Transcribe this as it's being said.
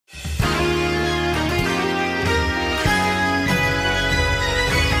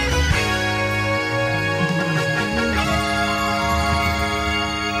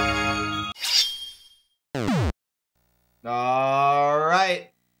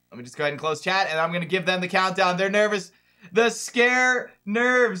Let me just go ahead and close chat, and I'm going to give them the countdown. They're nervous. The scare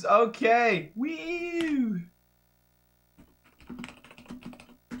nerves. Okay. Woo!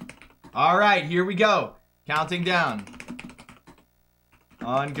 All right, here we go. Counting down.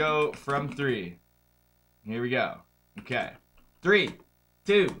 On go from 3. Here we go. Okay. 3,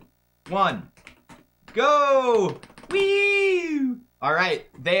 2, 1. Go! Woo! All right,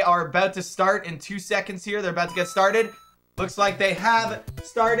 they are about to start in 2 seconds here. They're about to get started. Looks like they have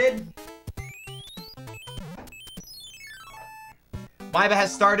started. Maiba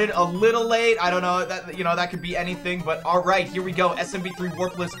has started a little late. I don't know, that could be anything, but all right, here we go. SMB3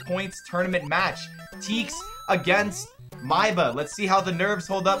 Warpless points tournament match. TEEX against Maiba. Let's see how the nerves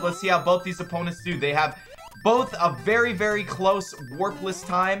hold up. Let's see how both these opponents do. They have both a very, very close Warpless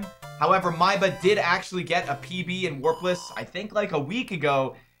time. However, Maiba did actually get a PB in Warpless, I think like a week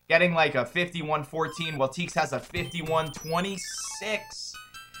ago, getting like a 51-14, while TEEX has a 51-26.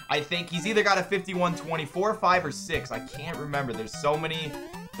 I think he's either got a 51-24, 5, or 6. I can't remember. There's so many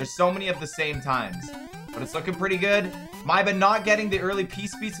of the same times. But it's looking pretty good. Maiba not getting the early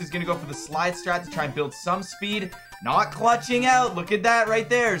P-speed, so he's going to go for the slide strat to try and build some speed. Not clutching out. Look at that right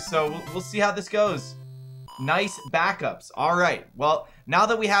there. So we'll see how this goes. Nice backups. All right. Well, now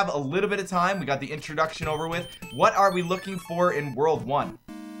that we have a little bit of time, we got the introduction over with. What are we looking for in World 1?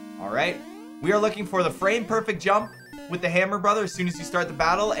 All right. We are looking for the frame perfect jump with the Hammer Brother as soon as you start the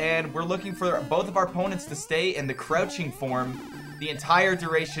battle, and we're looking for both of our opponents to stay in the crouching form the entire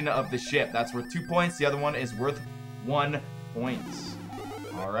duration of the ship. That's worth 2 points. The other one is worth 1 point.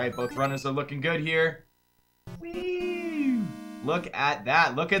 All right. Both runners are looking good here. Whee! Look at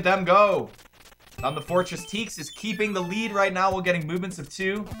that. Look at them go. On the Fortress, TEEX is keeping the lead right now while getting movements of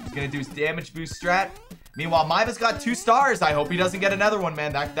 2. He's going to do his damage boost strat. Meanwhile, Maiba's got 2 stars. I hope he doesn't get another one,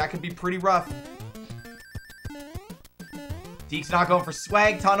 man. That could be pretty rough. TEEX not going for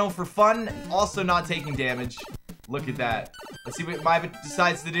swag. Tunnel for fun. Also not taking damage. Look at that. Let's see what Maiba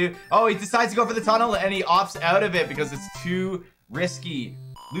decides to do. Oh, he decides to go for the tunnel, and he opts out of it because it's too risky.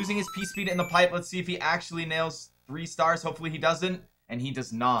 Losing his P-speed in the pipe. Let's see if he actually nails 3 stars. Hopefully he doesn't, and he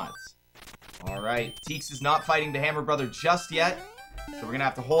does not. Alright, TEEX is not fighting the Hammer Brother just yet. So we're going to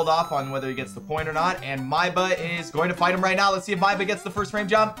have to hold off on whether he gets the point or not. And Maiba is going to fight him right now. Let's see if Maiba gets the first frame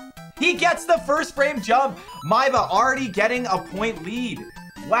jump. He gets the first frame jump. Maiba already getting a point lead.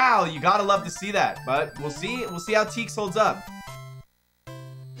 Wow, you got to love to see that. But we'll see. We'll see how TEEX holds up.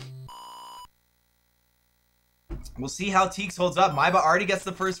 We'll see how TEEX holds up. Maiba already gets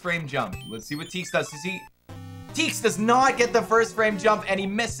the first frame jump. Let's see what TEEX does. TEEX does not get the first frame jump, and he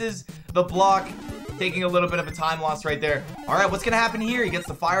misses the block, taking a little bit of a time loss right there. All right, what's going to happen here? He gets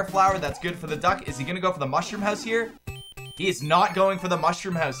the fire flower. That's good for the duck. Is he going to go for the mushroom house here? He is not going for the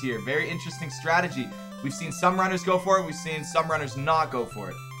mushroom house here. Very interesting strategy. We've seen some runners go for it. We've seen some runners not go for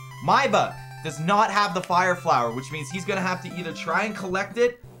it. Maiba does not have the fire flower, which means he's going to have to either try and collect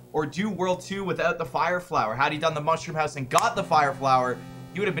it or do World 2 without the fire flower. Had he done the mushroom house and got the fire flower,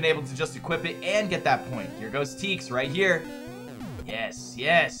 he would have been able to just equip it and get that point. Here goes TEEX right here. Yes,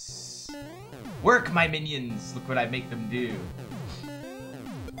 yes. Work, my minions. Look what I make them do.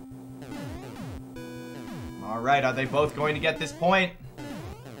 All right, are they both going to get this point?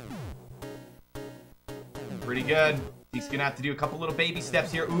 Pretty good. He's going to have to do a couple little baby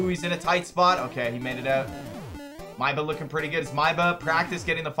steps here. Ooh, he's in a tight spot. Okay, he made it out. Maiba looking pretty good. Is Maiba practice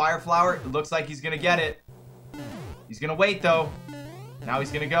getting the fire flower? It looks like he's going to get it. He's going to wait, though. Now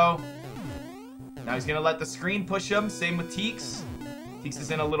he's going to go. Now he's going to let the screen push him. Same with TEEX. TEEX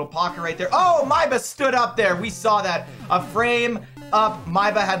is in a little pocket right there. Oh, Maiba stood up there. We saw that. A frame up.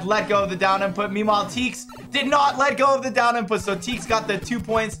 Maiba had let go of the down input. Meanwhile, TEEX did not let go of the down input. So TEEX got the 2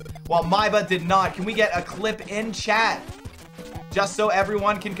 points while Maiba did not. Can we get a clip in chat? Just so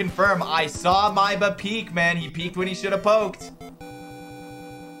everyone can confirm. I saw Maiba peek, man. He peeked when he should have poked.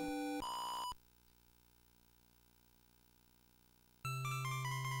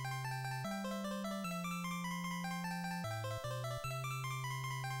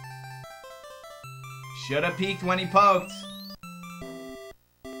 Should have peeked when he poked.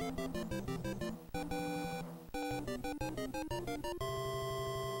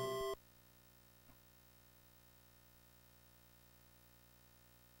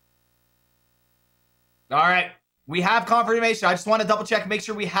 All right, we have confirmation. I just want to double check, make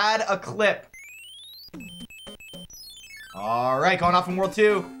sure we had a clip. All right, going off in World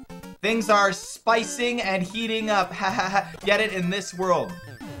 2. Things are spicing and heating up. Get it in this world.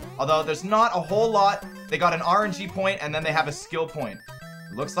 Although there's not a whole lot. They got an RNG point and then they have a skill point.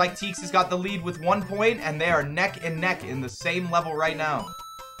 It looks like TEEX has got the lead with 1 point and they are neck and neck in the same level right now.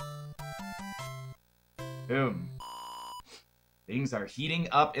 Boom. Things are heating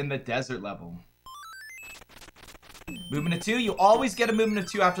up in the desert level. Movement of 2. You always get a movement of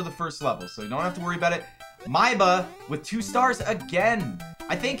 2 after the first level, so you don't have to worry about it. Maiba with 2 stars again.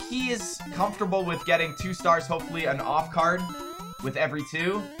 I think he is comfortable with getting 2 stars, hopefully an off card with every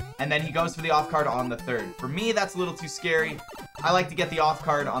 2. And then he goes for the off card on the 3rd. For me, that's a little too scary. I like to get the off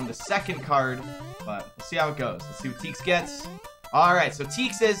card on the 2nd card, but we'll see how it goes. Let's see what TEEX gets. Alright, so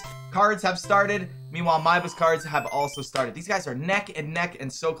TEEX's cards have started. Meanwhile, Maiba's cards have also started. These guys are neck and neck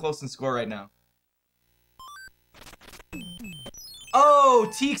and so close in score right now. Oh,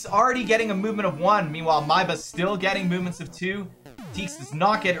 TEEX already getting a movement of 1. Meanwhile, Maiba's still getting movements of 2. TEEX does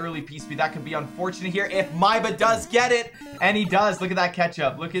not get early peace speed. That could be unfortunate here if Maiba does get it. And he does. Look at that catch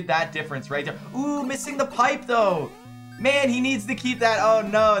up. Look at that difference right there. Ooh, missing the pipe though. Man, he needs to keep that. Oh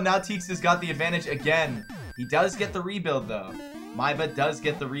no, now TEEX has got the advantage again. He does get the rebuild though. Maiba does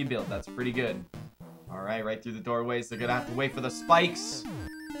get the rebuild. That's pretty good. Alright, right through the doorways. They're gonna have to wait for the spikes.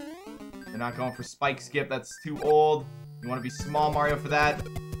 They're not going for spike skip. That's too old. You want to be small Mario for that.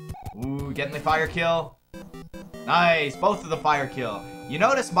 Ooh, getting the fire kill. Nice, both of the fire kill. You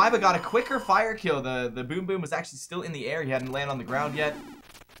notice Maiba got a quicker fire kill. The boom boom was actually still in the air. He hadn't landed on the ground yet.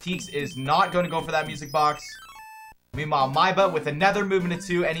 TEEX is not going to go for that music box. Meanwhile, Maiba with another movement of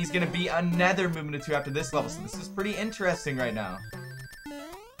 2, and he's going to be another movement of 2 after this level. So this is pretty interesting right now.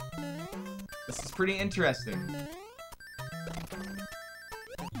 This is pretty interesting.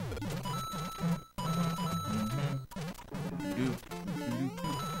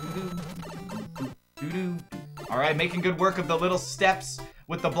 Alright, making good work of the little steps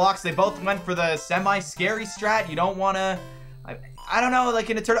with the blocks. They both went for the semi-scary strat. You don't want to... I don't know, like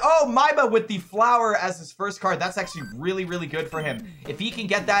in a turn... Oh, Maiba with the flower as his first card. That's actually really, really good for him. If he can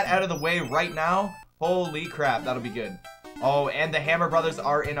get that out of the way right now, holy crap, that'll be good. Oh, and the Hammer Brothers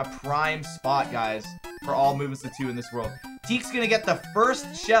are in a prime spot, guys, for all movements of 2 in this world. TEEX gonna get the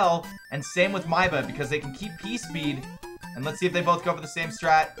first shell, and same with Maiba, because they can keep P-speed. And let's see if they both go for the same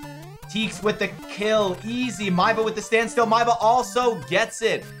strat. TEEX with the kill, easy. Maiba with the standstill. Maiba also gets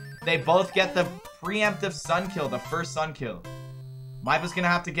it. They both get the preemptive sun kill, the first sun kill. Maiba's gonna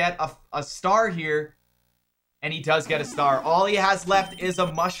have to get a star here, and he does get a star. All he has left is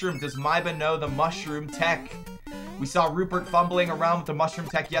a mushroom. Does Maiba know the mushroom tech? We saw Rupert fumbling around with the mushroom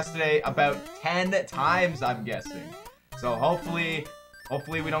tech yesterday about 10 times, I'm guessing. So hopefully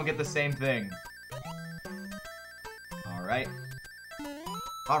we don't get the same thing.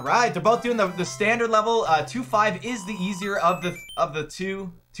 Alright, they're both doing the standard level. 2-5 is the easier of the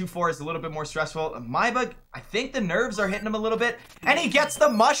two. 2-4 is a little bit more stressful. Maiba, I think the nerves are hitting him a little bit. And he gets the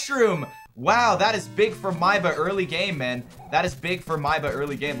mushroom! Wow, that is big for Maiba early game, man. That is big for Maiba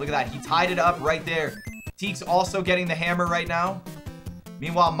early game. Look at that. He tied it up right there. TEEX also getting the hammer right now.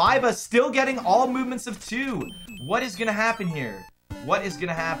 Meanwhile, Maiba still getting all movements of 2. What is going to happen here? What is going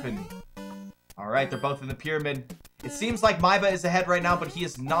to happen? Alright, they're both in the pyramid. It seems like Maiba is ahead right now, but he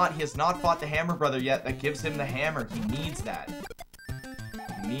is not. He has not fought the Hammer Brother yet. That gives him the hammer. He needs that.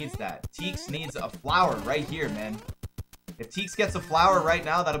 He needs that. TEEX needs a flower right here, man. If TEEX gets a flower right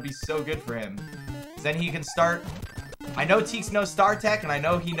now, that'll be so good for him. Then he can start... I know TEEX knows Star Tech, and I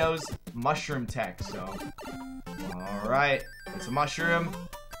know he knows Mushroom Tech, so... Alright. It's a mushroom.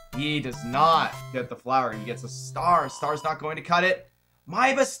 He does not get the flower. He gets a star. Star's not going to cut it.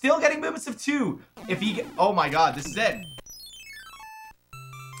 Maiba still getting movements of 2. If he... Oh my god, this is it.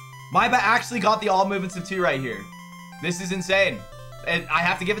 Maiba actually got the all movements of 2 right here. This is insane. And I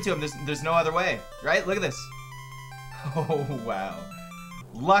have to give it to him. There's no other way. Right? Look at this. Oh, wow.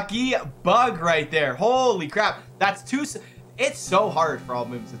 Lucky bug right there. Holy crap. That's 2... It's so hard for all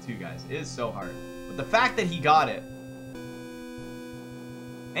movements of 2, guys. It is so hard. But the fact that he got it...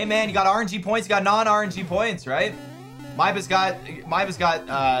 Hey, man, you got RNG points. You got non-RNG points, right? Maiba's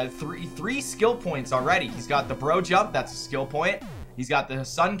got three skill points already. He's got the bro jump, that's a skill point. He's got the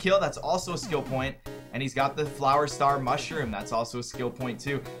sun kill, that's also a skill point. And he's got the flower star mushroom, that's also a skill point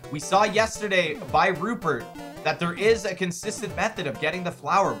too. We saw yesterday by Rupert that there is a consistent method of getting the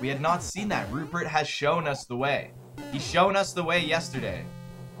flower. We had not seen that. Rupert has shown us the way. He's shown us the way yesterday.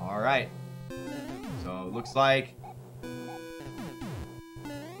 Alright. So looks like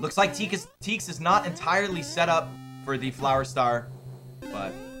TEEX is not entirely set up for the flower star,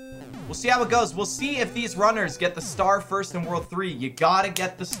 but we'll see how it goes. We'll see if these runners get the star first in World 3. You gotta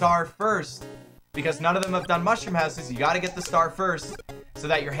get the star first, because none of them have done mushroom houses. You gotta get the star first, so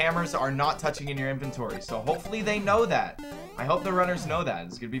that your hammers are not touching in your inventory. So hopefully they know that. I hope the runners know that.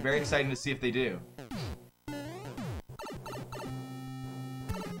 It's gonna be very exciting to see if they do.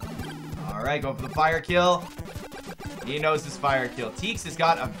 Alright, going for the fire kill. He knows his fire kill. TEEX has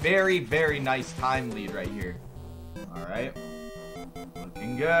got a very, very nice time lead right here. Alright.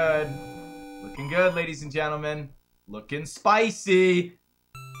 good. Looking good, ladies and gentlemen. Looking spicy.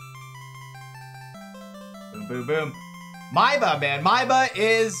 Boom, boom, boom. Maiba, man. Maiba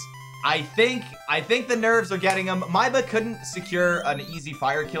is... I think the nerves are getting him. Maiba couldn't secure an easy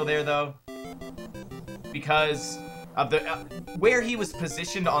fire kill there, though. Because of the... where he was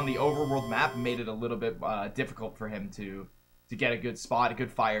positioned on the overworld map made it a little bit difficult for him to get a good spot, a good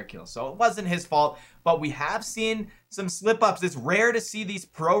fire kill. So it wasn't his fault. But we have seen some slip-ups. It's rare to see these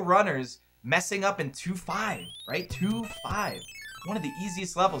pro runners messing up in 2-5, right? 2-5. One of the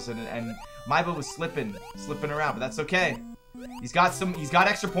easiest levels, and Maiba was slipping around, but that's okay. He's got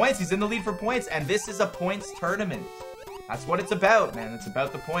extra points. He's in the lead for points, and this is a points tournament. That's what it's about, man. It's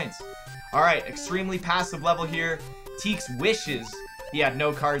about the points. All right, extremely passive level here. TEEX wishes he had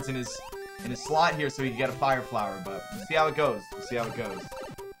no cards in his slot here so he could get a fire flower, but we'll see how it goes. We'll see how it goes.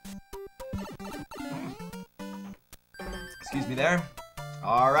 Excuse me there.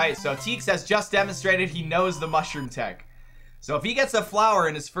 All right, so TEEX has just demonstrated he knows the mushroom tech. So if he gets a flower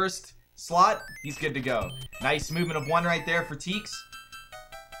in his first slot, he's good to go. Nice movement of 1 right there for TEEX.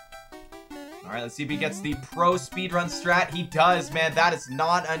 All right, let's see if he gets the pro speedrun strat. He does, man. That is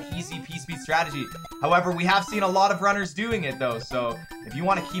not an easy P-speed strategy. However, we have seen a lot of runners doing it, though. So if you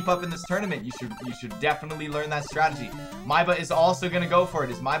want to keep up in this tournament, you should definitely learn that strategy. Maiba is also going to go for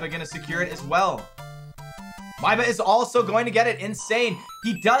it. Is Maiba going to secure it as well? Maiba is also going to get it. Insane.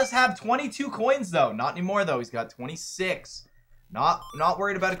 He does have 22 coins, though. Not anymore, though. He's got 26. Not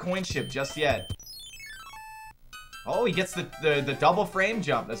worried about a coin ship just yet. Oh, he gets the double frame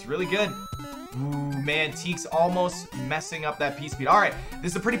jump. That's really good. Ooh, man, TEEX almost messing up that P-speed. All right,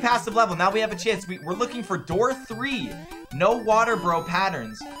 this is a pretty passive level. Now we have a chance. We're looking for door 3. No water bro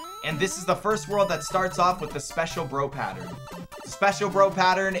patterns. And this is the first world that starts off with the special bro pattern. The special bro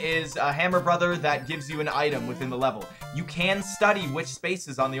pattern is a hammer brother that gives you an item within the level. You can study which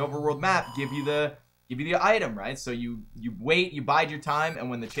spaces on the overworld map give you the item, right? So you wait, you bide your time, and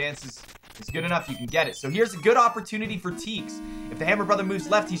when the chance is good enough, you can get it. So here's a good opportunity for TEEX. If the hammer brother moves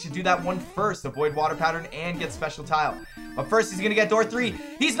left, he should do that one first. Avoid water pattern and get special tile. But first, he's gonna get door 3.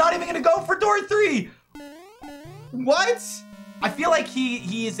 He's not even gonna go for door 3! What? I feel like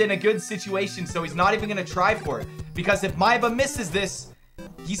he is in a good situation, so he's not even gonna try for it. Because if Maiba misses this,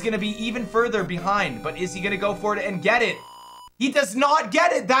 he's gonna be even further behind. But is he gonna go for it and get it? He does not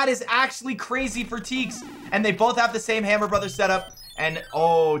get it. That is actually crazy for TEEX. And they both have the same hammer brother setup. And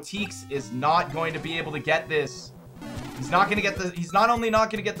oh, TEEX is not going to be able to get this. He's not only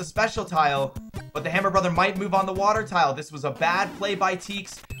not going to get the special tile, but the hammer brother might move on the water tile. This was a bad play by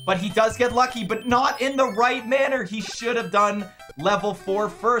TEEX, but he does get lucky, but not in the right manner. He should have done level 4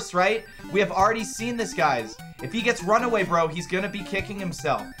 first, right? We have already seen this, guys. If he gets runaway, bro, he's going to be kicking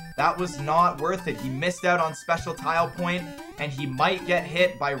himself. That was not worth it. He missed out on special tile point, and he might get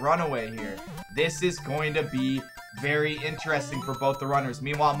hit by runaway here. This is going to be very interesting for both the runners.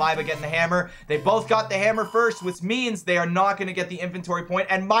 Meanwhile, Maiba getting the hammer. They both got the hammer first, which means they are not going to get the inventory point,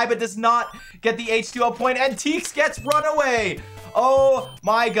 and Maiba does not get the H2O point, and TEEX gets runaway. Oh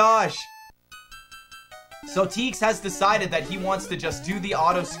my gosh. So TEEX has decided that he wants to just do the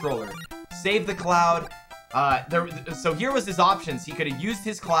auto scroller, save the cloud. So here was his options. He could have used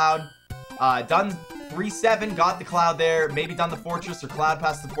his cloud, done 3-7, got the cloud there, maybe done the fortress or cloud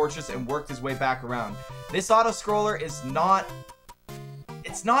past the fortress and worked his way back around. This auto scroller is not,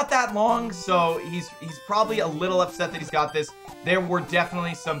 it's not that long, so he's probably a little upset that he's got this. There were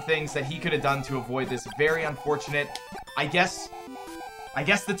definitely some things that he could have done to avoid this. Very unfortunate. I guess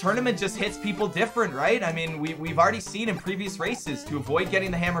the tournament just hits people different, right? I mean, we've already seen in previous races to avoid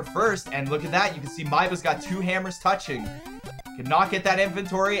getting the hammer first, and look at that. You can see Maiba's got 2 hammers touching. Could not get that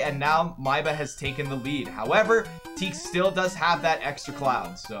inventory, and now Maiba has taken the lead. However, TEEX still does have that extra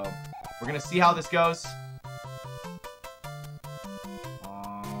cloud, so we're gonna see how this goes.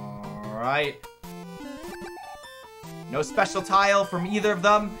 Alright. No special tile from either of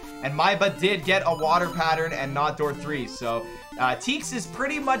them, and Maiba did get a water pattern and not door 3, so TEEX is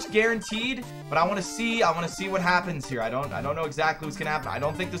pretty much guaranteed, but I want to see what happens here. I don't know exactly what's gonna happen. I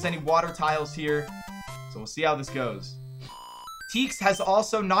don't think there's any water tiles here, so we'll see how this goes. TEEX has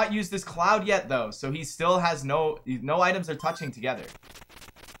also not used this cloud yet, though, so he still has no items are touching together.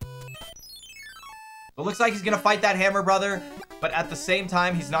 It looks like he's gonna fight that hammer brother, but at the same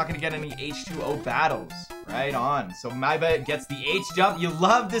time, he's not gonna get any H2O battles. Right on. So Maiba gets the H jump. You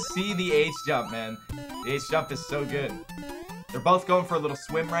love to see the H jump, man. The H jump is so good. They're both going for a little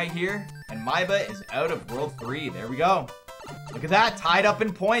swim right here, and Maiba is out of World 3. There we go. Look at that. Tied up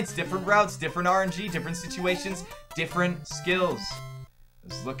in points. Different routes, different RNG, different situations, different skills.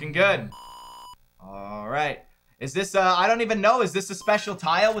 This is looking good. All right. Is this, I don't even know. Is this a special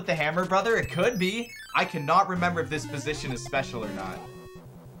tile with the hammer, brother? It could be. I cannot remember if this position is special or not.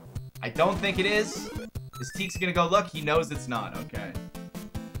 I don't think it is. Is TEEX gonna go look? He knows it's not. Okay.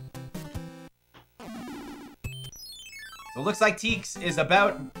 So it looks like TEEX is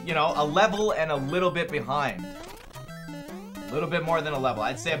about, you know, a level and a little bit behind. A little bit more than a level.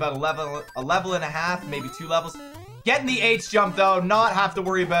 I'd say about a level and a half, maybe 2 levels. Getting the H jump, though. Not have to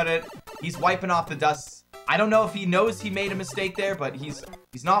worry about it. He's wiping off the dust. I don't know if he knows he made a mistake there, but he's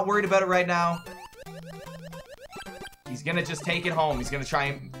not worried about it right now. He's gonna just take it home. He's gonna try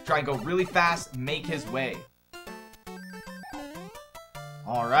and go really fast, make his way.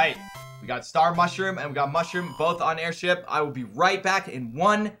 All right. We got Star Mushroom and we got Mushroom both on airship. I will be right back in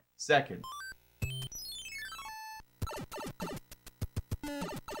 1 second.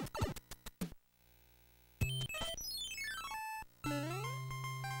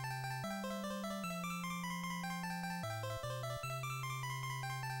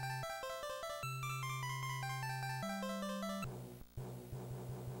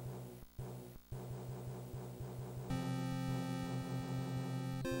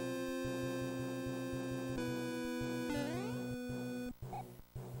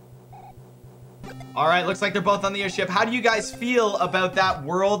 All right, looks like they're both on the airship. How do you guys feel about that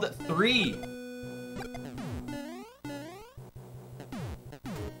World 3?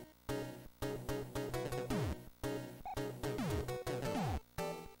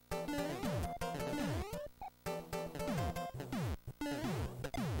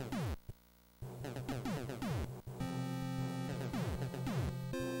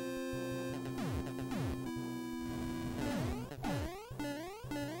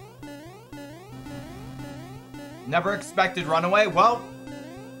 Never expected runaway. Well,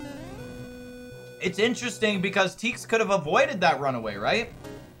 it's interesting because TEEX could have avoided that runaway, right?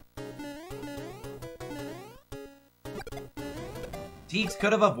 TEEX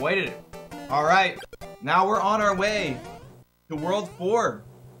could have avoided it. All right, now we're on our way to World 4.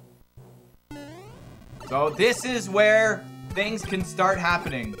 So this is where things can start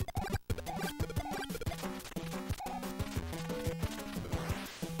happening.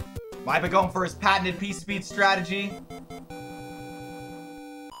 Maiba going for his patented P speed strategy.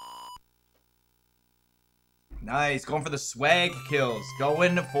 Nice, going for the swag kills.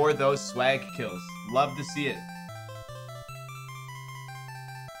 Going for those swag kills. Love to see it.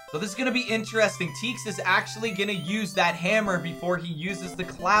 So this is going to be interesting. TEEX is actually going to use that hammer before he uses the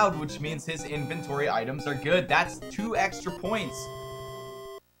cloud, which means his inventory items are good. That's 2 extra points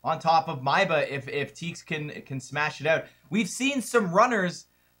on top of Maiba if TEEX can smash it out. We've seen some runners.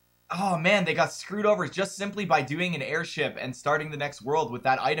 Oh man, they got screwed over just simply by doing an airship and starting the next world with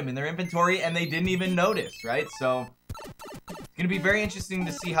that item in their inventory, and they didn't even notice, right? So it's gonna be very interesting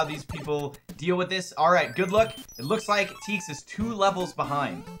to see how these people deal with this. All right, good luck. It looks like TEEX is 2 levels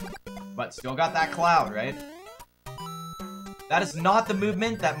behind, but still got that cloud, right? That is not the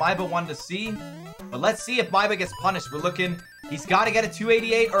movement that Maiba wanted to see, but let's see if Maiba gets punished. We're looking, he's got to get a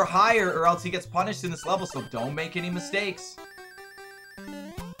 288 or higher or else he gets punished in this level, so don't make any mistakes.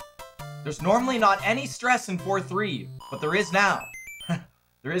 There's normally not any stress in 4-3, but there is now.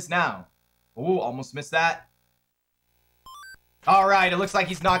 There is now. Ooh, almost missed that. All right, it looks like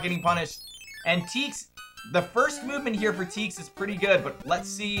he's not getting punished. And TEEX, the first movement here for TEEX is pretty good, but let's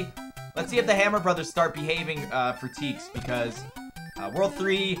see if the Hammer Brothers start behaving for TEEX, because World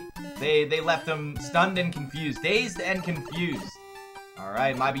 3, they left him stunned and confused, dazed and confused. All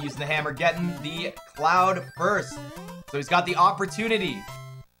right, Maiba using the hammer, getting the cloud first. So he's got the opportunity.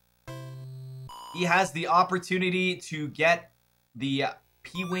 He has the opportunity to get the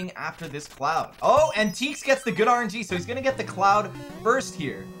P-Wing after this cloud. Oh, and TEEX gets the good RNG, so he's going to get the cloud first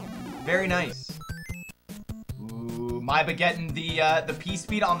here. Very nice. Ooh, Maiba getting the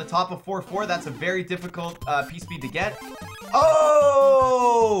P-Speed on the top of 4-4. That's a very difficult P-Speed to get.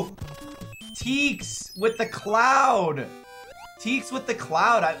 Oh! TEEX with the cloud. TEEX with the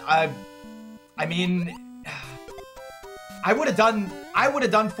cloud. I mean, I would have done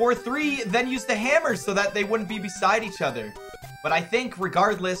 4-3, then used the hammer so that they wouldn't be beside each other. But I think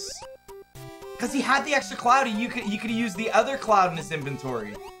regardless, because he had the extra cloud, he could have used the other cloud in his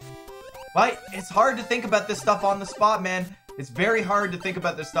inventory. But it's hard to think about this stuff on the spot, man. It's very hard to think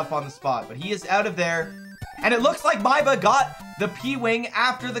about this stuff on the spot. But he is out of there. And it looks like Maiba got the P-Wing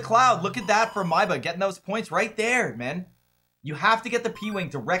after the cloud. Look at that for Maiba, getting those points right there, man. You have to get the P-Wing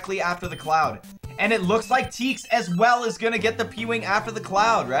directly after the cloud. And it looks like TEEX as well is going to get the P-Wing after the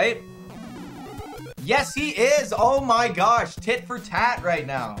cloud, right? Yes, he is. Oh my gosh. Tit for tat right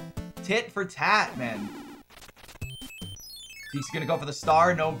now. Tit for tat, man. TEEX going to go for the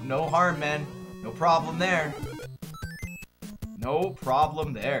star. No harm, man. No problem there. No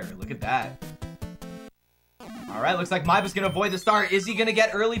problem there. Look at that. All right, looks like Maiba's gonna avoid the star. Is he gonna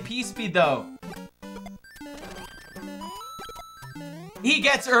get early P-speed though? He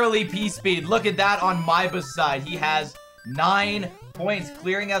gets early P-speed. Look at that on Maiba's side. He has 9 points,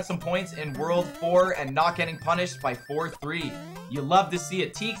 clearing out some points in World 4 and not getting punished by 4-3. You love to see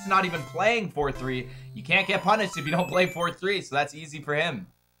it. Teeks not even playing 4-3. You can't get punished if you don't play 4-3, so that's easy for him.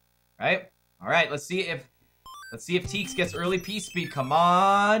 Right? All right, let's see if Teeks gets early P-speed. Come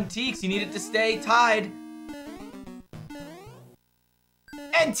on, Teeks, you need it to stay tied.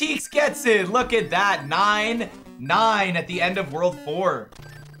 And Teeks gets it. Look at that. 9-9 at the end of World 4.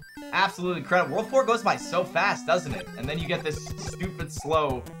 Absolutely incredible. World 4 goes by so fast, doesn't it? And then you get this stupid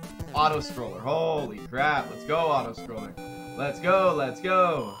slow auto-scroller. Holy crap. Let's go, auto-scroller. Let's go, let's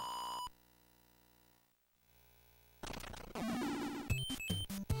go.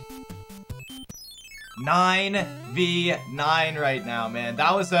 Nine v 9 right now, man.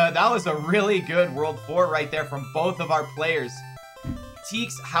 That was a really good World 4 right there from both of our players.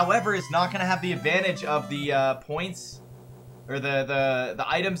 Teeks, however, is not gonna have the advantage of the points or the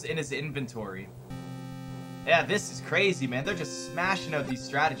items in his inventory. Yeah, this is crazy, man. They're just smashing out these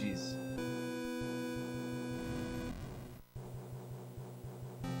strategies.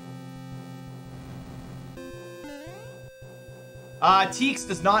 Teeks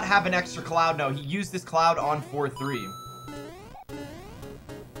does not have an extra cloud. No, he used this cloud on 4-3.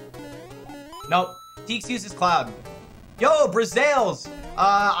 Nope, Teeks used his cloud. Yo, Brazils!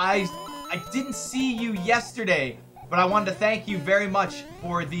 I didn't see you yesterday, but I wanted to thank you very much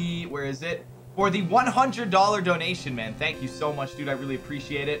for the, where is it? For the $100 donation, man. Thank you so much, dude. I really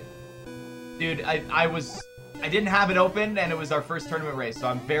appreciate it. Dude, I didn't have it open, and it was our first tournament race, so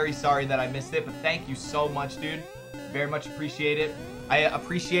I'm very sorry that I missed it, but thank you so much, dude. Very much appreciate it. I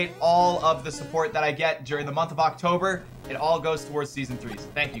appreciate all of the support that I get during the month of October. It all goes towards Season 3, so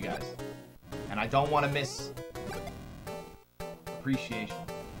thank you guys. And I don't want to miss appreciation.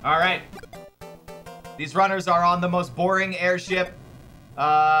 All right. These runners are on the most boring airship.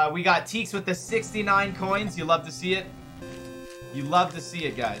 We got Teeks with the 69 coins. You love to see it. You love to see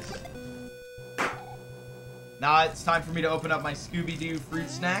it, guys. Now it's time for me to open up my Scooby-Doo fruit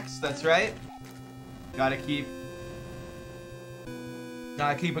snacks. That's right. Gotta keep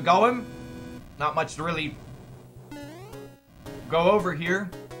it going. Not much to really go over here.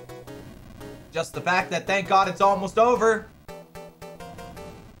 Just the fact that, thank God, it's almost over.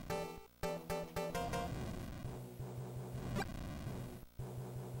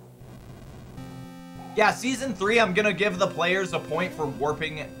 Yeah, Season 3, I'm gonna give the players a point for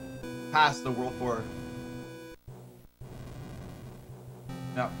warping past the World 4.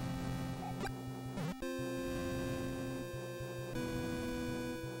 No.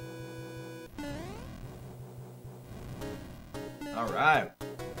 All right.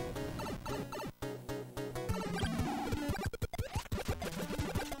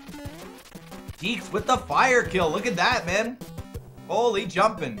 Teeks with the fire kill. Look at that, man. Holy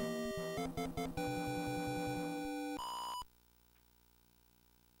jumping.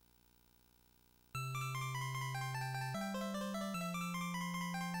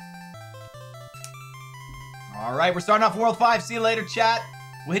 All right, we're starting off World 5. See you later, chat.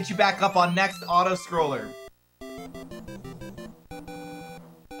 We'll hit you back up on next auto scroller.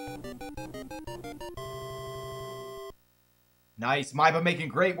 Nice. Maiba making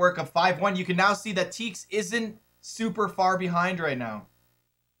great work of 5-1. You can now see that Teeks isn't super far behind right now.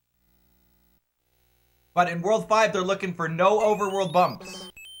 But in World 5, they're looking for no overworld bumps.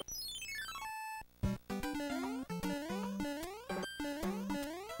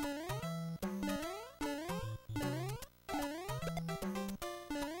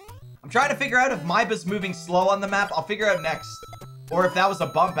 I'm trying to figure out if Maiba's moving slow on the map. I'll figure out next. Or if that was a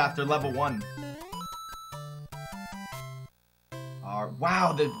bump after level 1.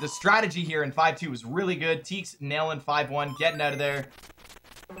 Wow, the strategy here in 5-2 was really good. Teeks nailing 5-1, getting out of there.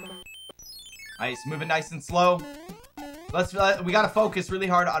 Nice, moving nice and slow. We gotta focus really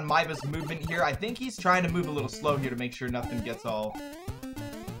hard on Maiba's movement here. I think he's trying to move a little slow here to make sure nothing gets all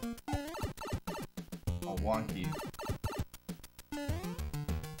wonky.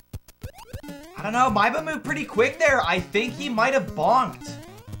 I don't know, Maiba moved pretty quick there. I think he might have bonked.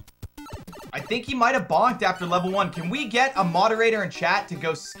 I think he might have bonked after level 1. Can we get a moderator in chat to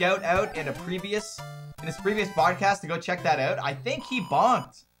go scout out in his previous podcast to go check that out? I think he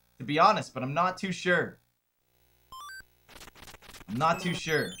bonked, to be honest, but I'm not too sure. I'm not too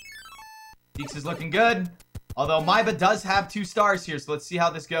sure. Teeks is looking good. Although Maiba does have 2 stars here, so let's see how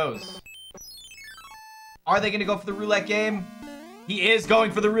this goes. Are they going to go for the roulette game? He is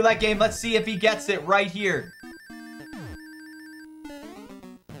going for the roulette game. Let's see if he gets it right here.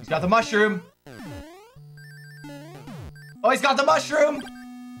 He's got the mushroom. Oh, he's got the mushroom.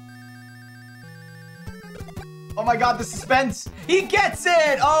 Oh my god, the suspense. He gets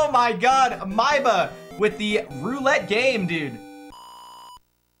it. Oh my god. Maiba with the roulette game, dude.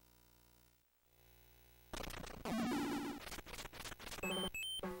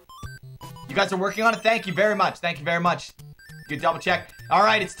 You guys are working on it. Thank you very much. Thank you very much. Good double check. All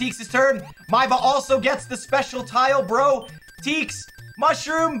right, it's Teeks' turn. Maiba also gets the special tile, bro. Teeks,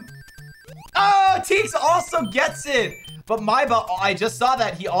 mushroom. Oh, Teeks also gets it. But Maiba, I just saw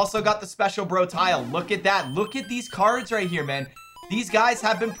that. He also got the special bro tile. Look at that. Look at these cards right here, man. These guys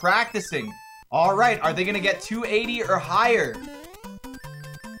have been practicing. All right, are they going to get 280 or higher?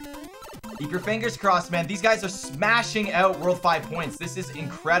 Keep your fingers crossed, man. These guys are smashing out World 5 points. This is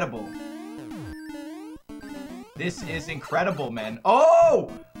incredible. This is incredible, man.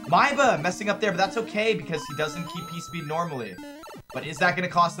 Oh! Maiba messing up there, but that's okay because he doesn't keep P-Speed normally. But is that going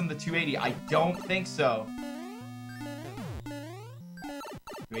to cost him the 280? I don't think so.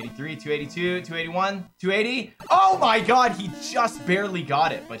 283, 282, 281, 280. Oh my god, he just barely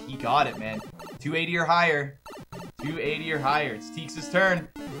got it, but he got it, man. 280 or higher. 280 or higher. It's Teeks' turn.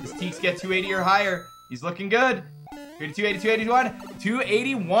 Does Teeks get 280 or higher? He's looking good. 282, 281,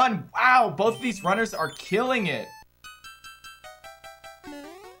 281. Wow, both of these runners are killing it.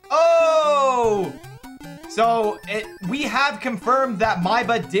 Oh! So, we have confirmed that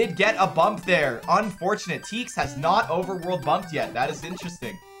Maiba did get a bump there. Unfortunate. Teeks has not overworld bumped yet. That is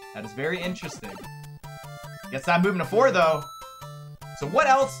interesting. That is very interesting. Gets that moving to 4, though. So, what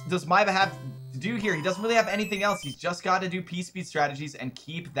else does Maiba have to do here? He doesn't really have anything else. He's just got to do P-Speed strategies and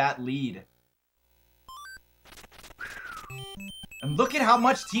keep that lead. And look at how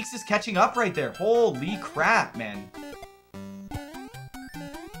much Teeks is catching up right there. Holy crap, man.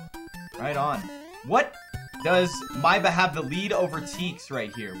 Right on. What does Maiba have the lead over Teeks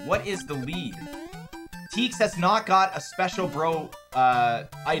right here? What is the lead? Teeks has not got a special bro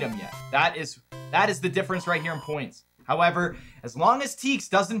item yet. That is the difference right here in points. However, as long as Teeks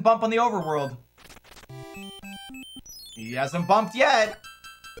doesn't bump on the overworld, he hasn't bumped yet.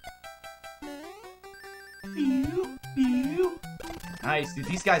 Nice, dude.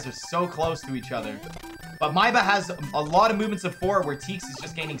 These guys are so close to each other. But Maiba has a lot of movements of 4 where Teeks is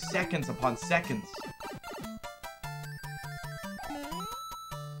just gaining seconds upon seconds.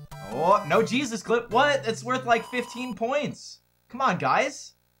 Oh, no Jesus clip. What? It's worth like 15 points. Come on,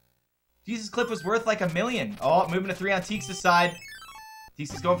 guys. Jesus clip was worth like 1 million. Oh, moving to 3 on Teeks' side.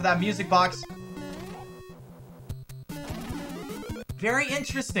 Teeks is going for that music box. Very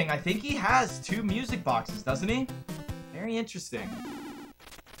interesting. I think he has 2 music boxes, doesn't he? Very interesting.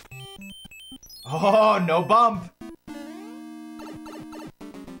 Oh, no bump.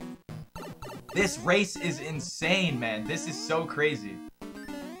 This race is insane, man. This is so crazy. All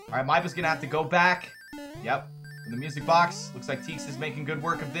right, Maiba's gonna have to go back. Yep, in the music box. Looks like Teeks is making good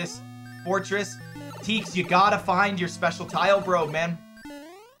work of this fortress. Teeks, you gotta find your special tile, bro, man.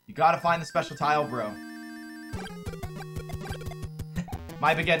 You gotta find the special tile, bro.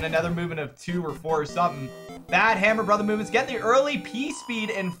 Maiba getting another movement of 2 or 4 or something. Bad Hammer Brother movements. Getting the early P-Speed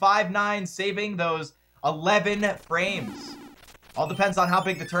in 5-9, saving those 11 frames. All depends on how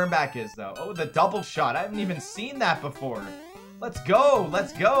big the turn back is, though. Oh, the double shot. I haven't even seen that before. Let's go.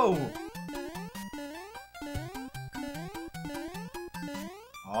 Let's go.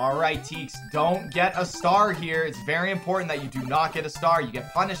 All right, Teeks. Don't get a star here. It's very important that you do not get a star. You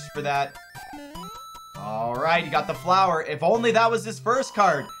get punished for that. All right, you got the flower. If only that was his first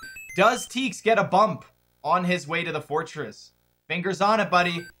card. Does Teeks get a bump on his way to the fortress? Fingers on it,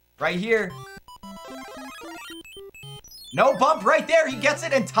 buddy. Right here. No bump right there. He gets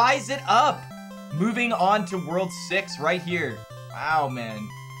it and ties it up. Moving on to World 6 right here. Wow, man.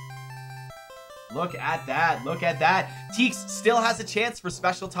 Look at that. Look at that. Teeks still has a chance for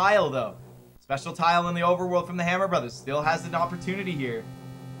special tile, though. Special tile in the overworld from the Hammer Brothers. Still has an opportunity here.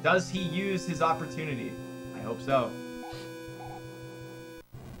 Does he use his opportunity? I hope so.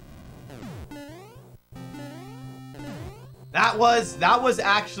 That was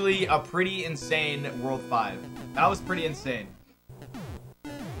actually a pretty insane World 5. That was pretty insane.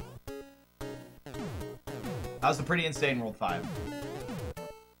 That was a pretty insane World 5.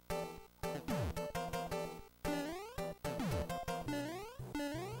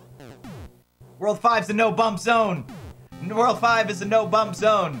 World 5's a no bump zone. World 5 is a no bump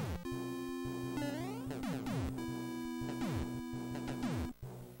zone.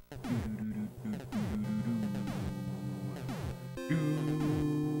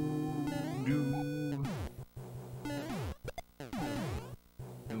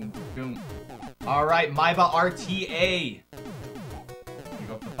 All right, MaibaRTA.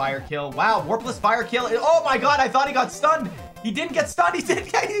 Go for the fire kill. Wow, Warpless fire kill. Oh my god, I thought he got stunned. He didn't get stunned. He didn't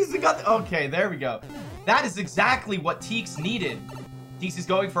get, he got, okay, there we go. That is exactly what TEEX needed. TEEX is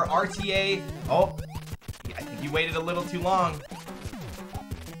going for RTA. Oh, I think he waited a little too long.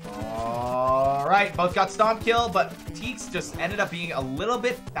 All right, both got stomp kill, but TEEX just ended up being a little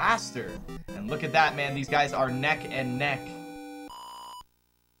bit faster. And look at that, man. These guys are neck and neck.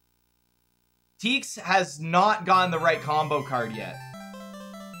 TEEX has not gotten the right combo card yet.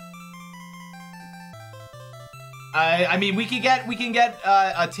 I mean, we can get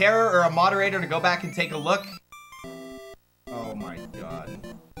a terror or a moderator to go back and take a look. Oh my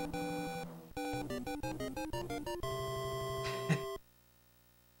god.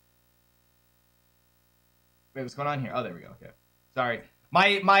 Wait, what's going on here? Oh, there we go. Okay. Sorry.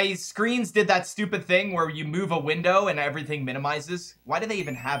 My screens did that stupid thing where you move a window and everything minimizes. Why do they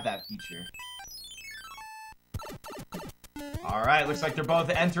even have that feature? All right, looks like they're both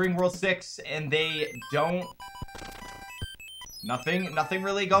entering World 6 and they don't... Nothing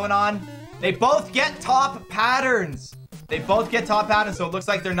really going on. They both get top patterns. They both get top patterns, so it looks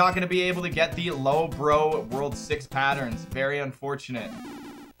like they're not going to be able to get the low bro World 6 patterns. Very unfortunate.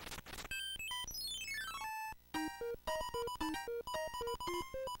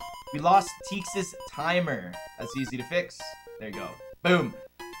 We lost TEEX's timer. That's easy to fix. There you go. Boom.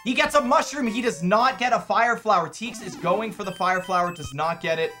 He gets a mushroom. He does not get a fire flower. TEEX is going for the fire flower. Does not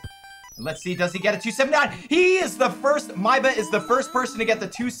get it. Let's see. Does he get a 279? He is the first. Maiba is the first person to get the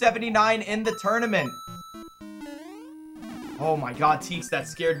 279 in the tournament. Oh my god, TEEX. That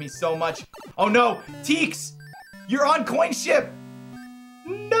scared me so much. Oh no. TEEX. You're on coin ship.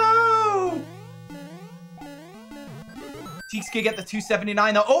 No. TEEX can get the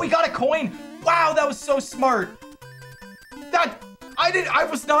 279 though. Oh, he got a coin. Wow, that was so smart. I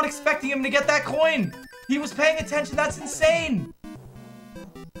was not expecting him to get that coin. He was paying attention. That's insane.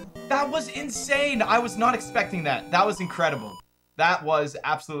 That was insane. I was not expecting that. That was incredible. That was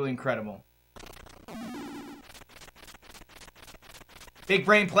absolutely incredible. Big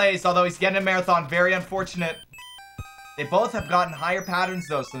brain plays, although he's getting a marathon. Very unfortunate. They both have gotten higher patterns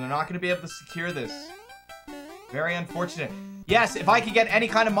though, so they're not going to be able to secure this. Very unfortunate. Yes, if I could get any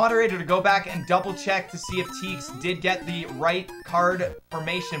kind of moderator to go back and double check to see if TEEX did get the right card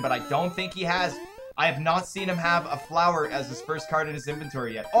formation, but I don't think he has. I have not seen him have a flower as his first card in his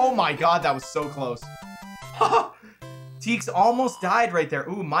inventory yet. Oh my god, that was so close. TEEX almost died right there.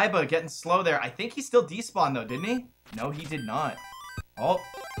 Ooh, Maiba getting slow there. I think he still despawned though, didn't he? No, he did not. Oh.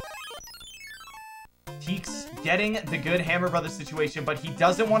 TEEX getting the good Hammer Brothers situation, but he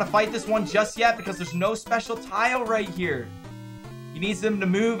doesn't want to fight this one just yet because there's no special tile right here. He needs them to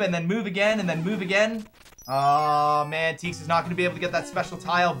move and then move again and then move again. Oh man, TEEX is not going to be able to get that special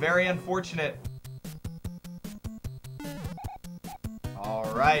tile. Very unfortunate. All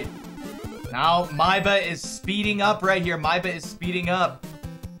right. Now Maiba is speeding up right here. Maiba is speeding up.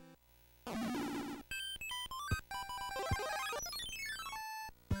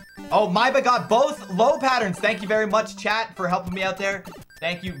 Oh, Maiba got both low patterns. Thank you very much, chat, for helping me out there.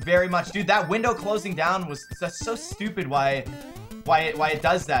 Thank you very much. Dude, that window closing down was that's so stupid why it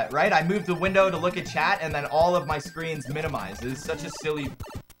does that, right? I moved the window to look at chat and then all of my screens minimized. It is such a silly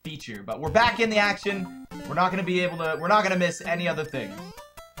feature, but we're back in the action. We're not going to be able to, we're not going to miss any other things.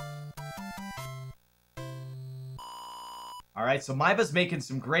 All right, so Maiba's making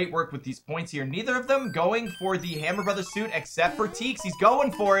some great work with these points here. Neither of them going for the Hammer Brothers suit except for TEEX. He's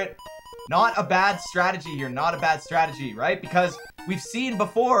going for it. Not a bad strategy here. Not a bad strategy, right? Because we've seen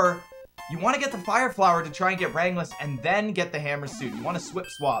before, you want to get the Fire Flower to try and get Rangless and then get the Hammer suit. You want to swip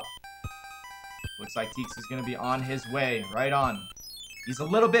swap. Looks like TEEX is going to be on his way. Right on. He's a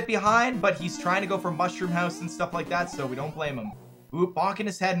little bit behind, but he's trying to go for Mushroom House and stuff like that, so we don't blame him. Ooh, bonking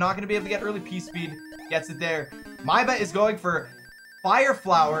his head. Not going to be able to get early P-Speed. Gets it there. Maiba is going for Fire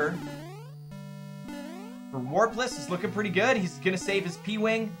Flower. For Warpless is looking pretty good. He's going to save his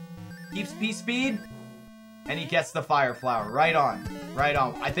P-Wing. Keeps P-Speed. And he gets the Fire Flower. Right on. Right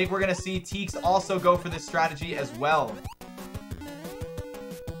on. I think we're going to see TEEX also go for this strategy as well.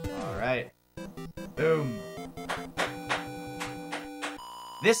 Alright. Boom.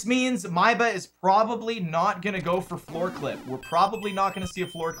 This means Maiba is probably not going to go for Floor Clip. We're probably not going to see a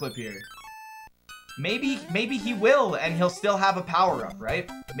Floor Clip here. Maybe he will, and he'll still have a power-up, right?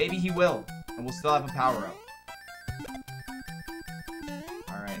 Maybe he will, and we'll still have a power-up.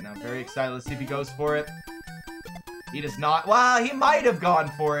 Alright, now very excited. Let's see if he goes for it. He does not. Well, he might have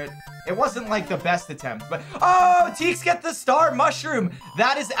gone for it. It wasn't like the best attempt, but... Oh, TEEX get the star mushroom.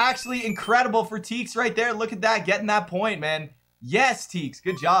 That is actually incredible for TEEX right there. Look at that, getting that point, man. Yes, TEEX.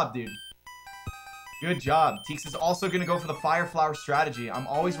 Good job, dude. Good job. Teeks is also going to go for the fire flower strategy. I'm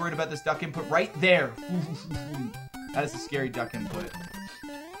always worried about this duck input right there. That is a scary duck input.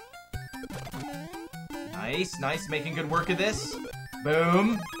 Nice, nice. Making good work of this.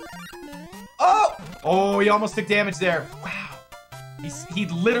 Boom. Oh! Oh, he almost took damage there. Wow. He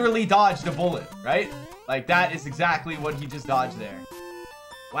literally dodged a bullet, right? Like, that is exactly what he just dodged there.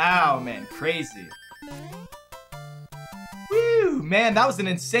 Wow, man. Crazy. Woo! Man, that was an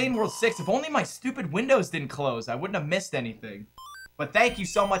insane World 6. If only my stupid windows didn't close, I wouldn't have missed anything. But thank you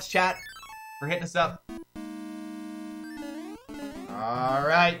so much, chat, for hitting us up.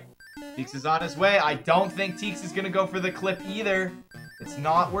 Alright. Teeks is on his way. I don't think Teeks is going to go for the clip either. It's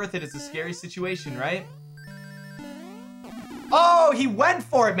not worth it. It's a scary situation, right? Oh, he went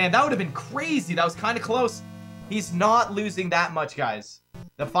for it, man. That would have been crazy. That was kind of close. He's not losing that much, guys.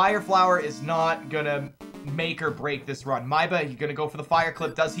 The fire flower is not going to make or break this run. Maiba, he's going to go for the fire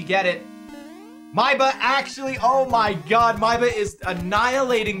clip. Does he get it? Maiba actually, oh my god. Maiba is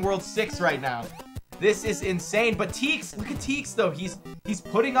annihilating World 6 right now. This is insane. But Teeks, look at Teeks, though. He's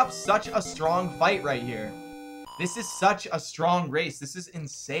putting up such a strong fight right here. This is such a strong race. This is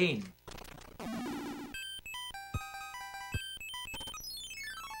insane.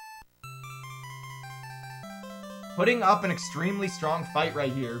 Putting up an extremely strong fight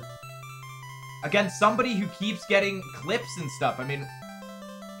right here against somebody who keeps getting clips and stuff. I mean,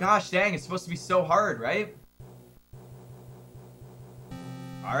 gosh dang, it's supposed to be so hard, right?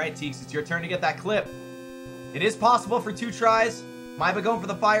 Alright, Teeks, it's your turn to get that clip. It is possible for 2 tries. Maiba going for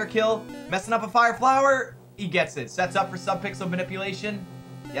the fire kill. Messing up a fire flower. He gets it. Sets up for sub-pixel manipulation.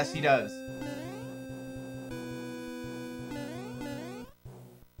 Yes, he does.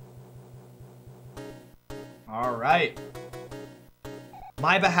 Alright.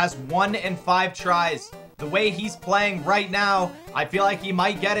 Maiba has 1 in 5 tries. The way he's playing right now, I feel like he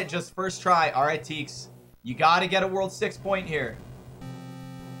might get it just first try. Alright, Teeks. You gotta get a World 6 point here.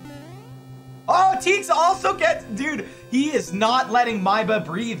 Oh, Teeks also gets... Dude, he is not letting Maiba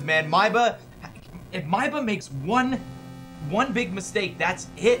breathe, man. Maiba... If Maiba makes one big mistake, that's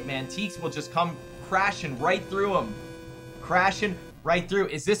it, man. Teeks will just come crashing right through him. Crashing right through.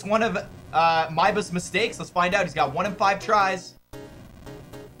 Is this one of Maiba's mistakes? Let's find out. He's got 1 in 5 tries.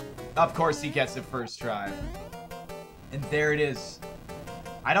 Of course he gets it first try. And there it is.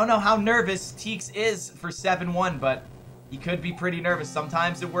 I don't know how nervous Teeks is for 7-1, but he could be pretty nervous.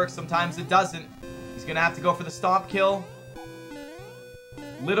 Sometimes it works, sometimes it doesn't. He's going to have to go for the stomp kill.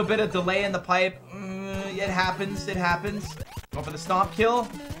 Little bit of delay in the pipe. It happens. It happens. Go for the stomp kill.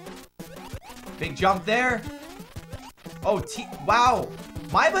 Big jump there. Oh, wow.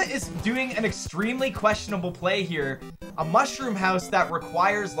 Maiba is doing an extremely questionable play here. A mushroom house that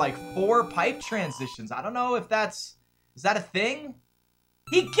requires like 4 pipe transitions. I don't know if that's... Is that a thing?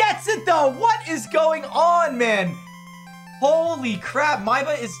 He gets it though. What is going on, man? Holy crap.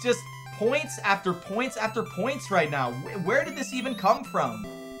 Maiba is just points after points after points right now. Where did this even come from?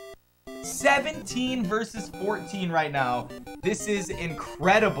 17 versus 14 right now. This is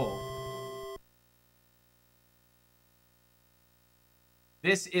incredible.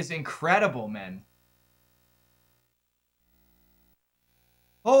 This is incredible, man.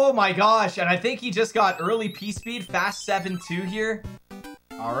 Oh my gosh, and I think he just got early P-speed, fast 7-2 here.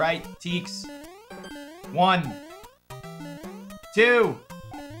 All right, Teeks. 1, 2,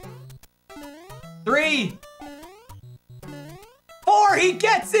 3, 4. He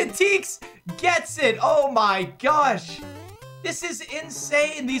gets it. Teeks gets it. Oh my gosh. This is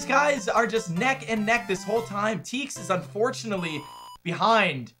insane. These guys are just neck and neck this whole time. Teeks is unfortunately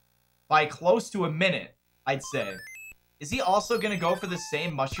behind by close to a minute, I'd say. Is he also going to go for the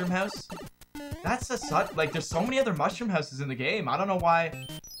same mushroom house? That's a like, there's so many other mushroom houses in the game. I don't know why.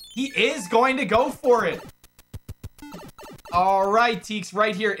 He is going to go for it. All right, Teeks,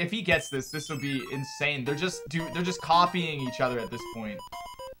 right here. If he gets this, this would be insane. They're just copying each other at this point.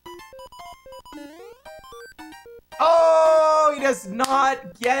 Oh, he does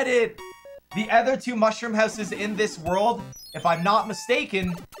not get it. The other 2 mushroom houses in this world, if I'm not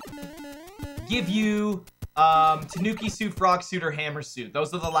mistaken, give you Tanuki suit, frog suit, or hammer suit.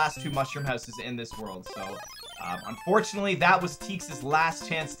 Those are the last 2 mushroom houses in this world. So, unfortunately, that was Teeks' last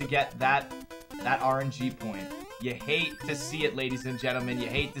chance to get that RNG point. You hate to see it, ladies and gentlemen. You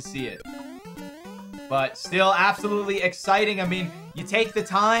hate to see it. But still absolutely exciting. I mean, you take the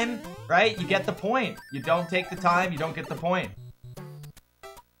time, right? You get the point. You don't take the time, you don't get the point.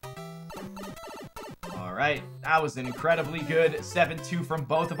 All right. That was an incredibly good 7-2 from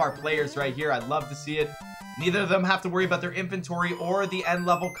both of our players right here. I love to see it. Neither of them have to worry about their inventory or the end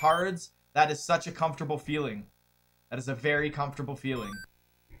level cards. That is such a comfortable feeling. That is a very comfortable feeling.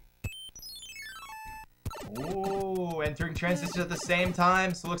 Oh, entering transition at the same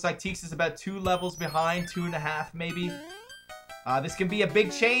time. So it looks like TEEX is about 2 levels behind, 2.5 maybe. This can be a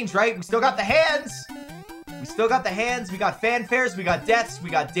big change, right? We still got the hands. We still got the hands. We got fanfares. We got deaths. We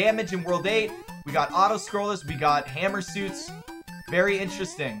got damage in World 8. We got auto scrollers. We got hammer suits. Very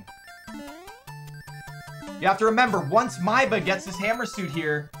interesting. You have to remember, once Maiba gets his hammer suit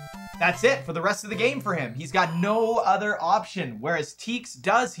here, that's it for the rest of the game for him. He's got no other option. Whereas TEEX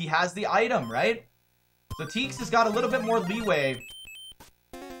does. He has the item, right? So TEEX has got a little bit more leeway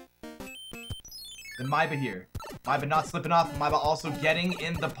than Maiba here. Maiba not slipping off. Maiba also getting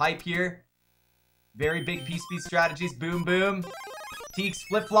in the pipe here. Very big P-speed strategies. Boom, boom. TEEX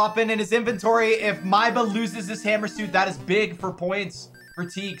flip-flopping in his inventory. If Maiba loses his hammer suit, that is big for points for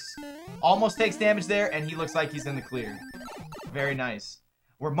TEEX. Almost takes damage there, and he looks like he's in the clear. Very nice.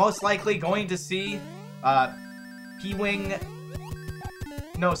 We're most likely going to see P-Wing...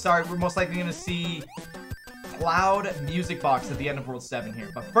 No, sorry. We're most likely going to see Cloud Music Box at the end of World 7 here.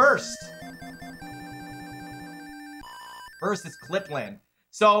 But first it's Clipland.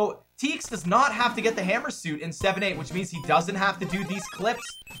 So, TEEX does not have to get the hammer suit in 7-8, which means he doesn't have to do these clips,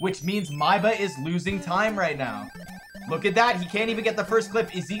 which means Maiba is losing time right now. Look at that. He can't even get the first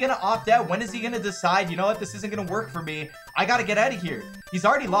clip. Is he going to opt out? When is he going to decide, you know what, this isn't going to work for me. I got to get out of here. He's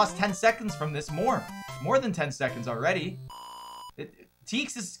already lost 10 seconds from this. More than 10 seconds already.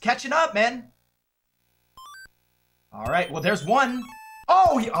 TEEX is catching up, man. All right. Well, there's one.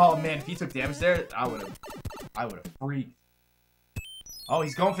 Oh, man. If he took damage there, I would have freaked. Oh,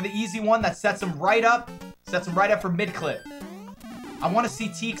 he's going for the easy one. That sets him right up. Sets him right up for mid-clip. I want to see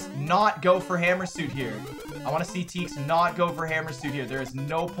TEEX not go for hammer suit here. I want to see TEEX not go for hammer suit here. There is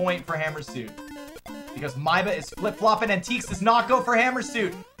no point for hammer suit. Because Maiba is flip-flopping and TEEX does not go for hammer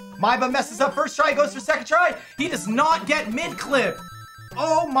suit. Maiba messes up first try, goes for second try. He does not get mid-clip.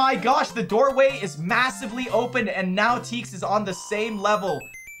 Oh my gosh, the doorway is massively open and now TEEX is on the same level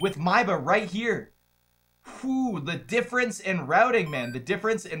with Maiba right here. Whew, the difference in routing, man. The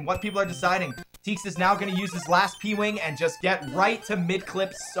difference in what people are deciding. TEEX is now going to use his last P-Wing and just get right to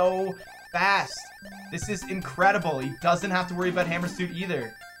mid-clip so fast. This is incredible. He doesn't have to worry about hammer suit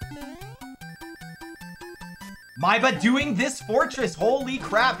either. Maiba doing this fortress. Holy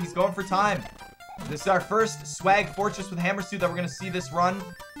crap, he's going for time. This is our first swag fortress with hammer suit that we're going to see this run.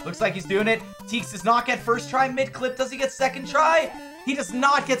 Looks like he's doing it. TEEX does not get first try mid-clip. Does he get second try? He does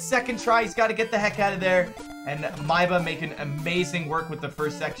not get second try. He's got to get the heck out of there. And Maiba making amazing work with the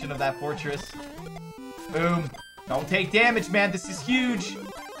first section of that fortress. Boom. Don't take damage, man. This is huge.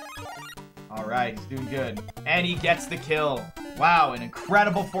 All right, he's doing good. And he gets the kill. Wow, an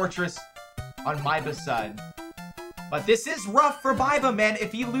incredible fortress on Maiba's side. But this is rough for Maiba, man.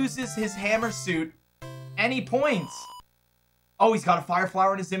 If he loses his hammer suit, any points. Oh, he's got a fire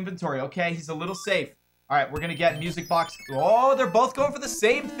flower in his inventory. Okay, he's a little safe. All right, we're going to get music box. Oh, they're both going for the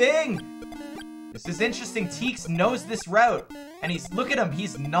same thing. This is interesting. TEEX knows this route. And look at him.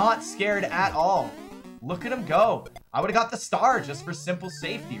 He's not scared at all. Look at him go. I would have got the star just for simple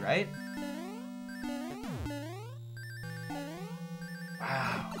safety, right?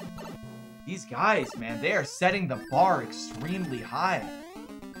 Wow. These guys, man, they are setting the bar extremely high.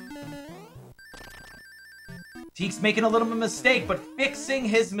 TEEX making a little bit of a mistake, but fixing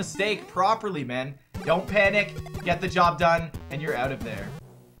his mistake properly, man. Don't panic, get the job done, and you're out of there.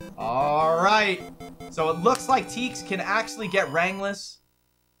 All right. So it looks like TEEX can actually get Rangless,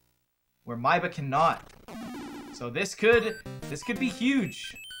 where Maiba cannot. So this could be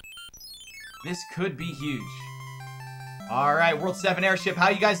huge. This could be huge. All right, World 7 Airship, how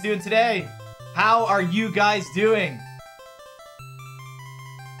you guys doing today? How are you guys doing?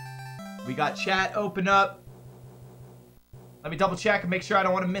 We got chat open up. Let me double check and make sure I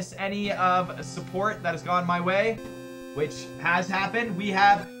don't want to miss any of support that has gone my way, which has happened. We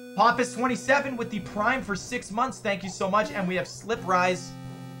have Pompous27 with the Prime for 6 months. Thank you so much. And we have Sliprise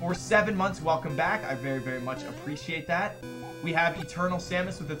for 7 months. Welcome back. I very, very much appreciate that. We have Eternal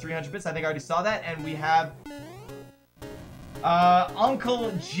Samus with the 300 bits. I think I already saw that. And we have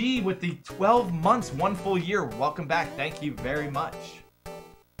Uncle G with the 12 months, 1 full year. Welcome back. Thank you very much.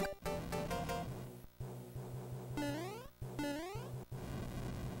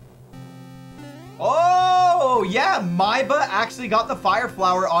 Oh, yeah, Maiba actually got the Fire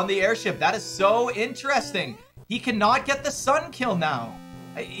Flower on the airship. That is so interesting. He cannot get the Sun kill now.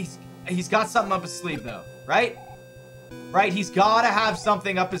 He's got something up his sleeve, though, right? Right, he's got to have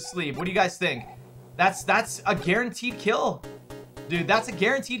something up his sleeve. What do you guys think? That's a guaranteed kill. Dude, that's a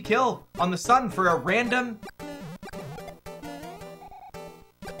guaranteed kill on the Sun for a random...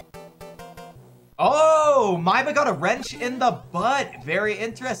 Oh, Maiba got a wrench in the butt. Very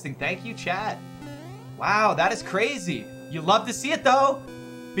interesting. Thank you, chat. Wow, that is crazy. You love to see it, though,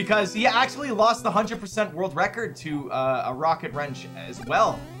 because he actually lost the 100% world record to a rocket wrench as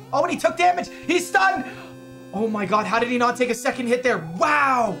well. Oh, and he took damage. He's stunned. Oh, my God. How did he not take a second hit there?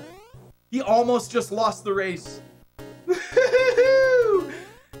 Wow. He almost just lost the race.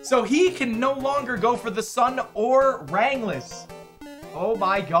 So he can no longer go for the sun or Rangless. Oh,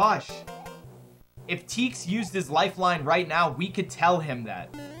 my gosh. If TEEX used his lifeline right now, we could tell him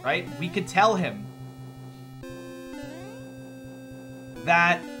that, right? We could tell him.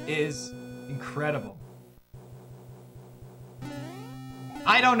 That is incredible.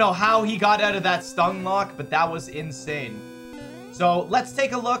 I don't know how he got out of that stun lock, but that was insane. So let's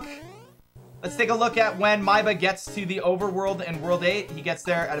take a look. Let's take a look at when Maiba gets to the overworld in World 8. He gets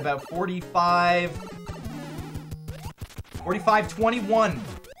there at about 45:21.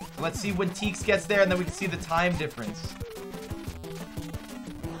 Let's see when TEEX gets there, and then we can see the time difference.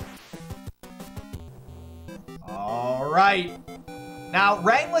 All right. Now,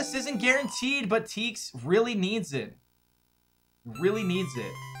 Rangless isn't guaranteed, but TEEX really needs it. Really needs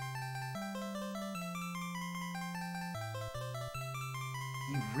it.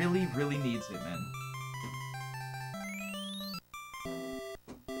 He really, really needs it, man.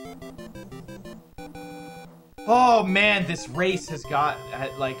 Oh, man, this race has got,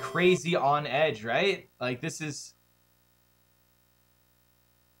 like, crazy on edge, right? Like, this is...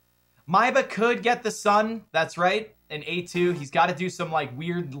 Maiba could get the sun. That's right. In A2. He's got to do some, like,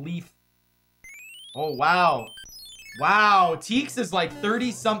 weird leaf. Oh, wow. Wow. TEEX is, like,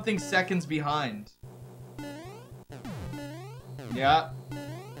 30-something seconds behind. Yeah.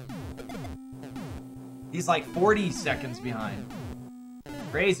 He's, like, 40 seconds behind.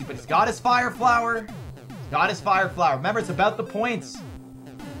 Crazy, but he's got his Fire Flower. Got his Fire Flower. Remember, it's about the points.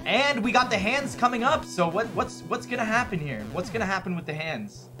 And we got the hands coming up. So what's gonna happen here? What's gonna happen with the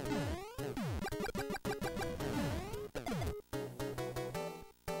hands?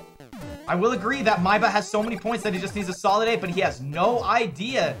 I will agree that Maiba has so many points that he just needs a solid 8, but he has no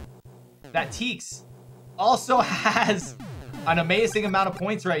idea that TEEX also has an amazing amount of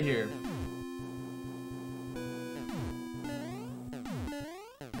points right here.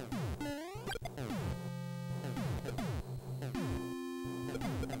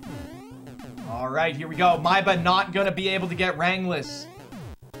 Alright, here we go. Maiba not gonna be able to get Rangless.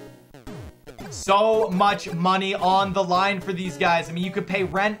 So much money on the line for these guys. I mean, you could pay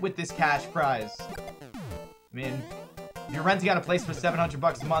rent with this cash prize. I mean, if you're renting out a place for 700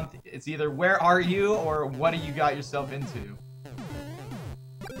 bucks a month, it's either where are you or what do you got yourself into?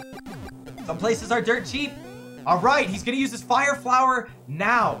 Some places are dirt cheap. Alright, he's gonna use his Fire Flower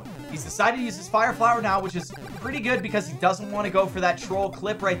now. He's decided to use his Fire Flower now, which is pretty good because he doesn't want to go for that troll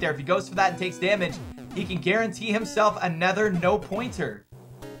clip right there. If he goes for that and takes damage, he can guarantee himself another no-pointer.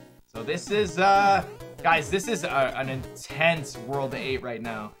 So this is, guys, this is an intense World 8 right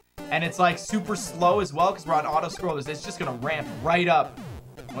now. And it's, like, super slow as well because we're on auto-scrollers. It's just going to ramp right up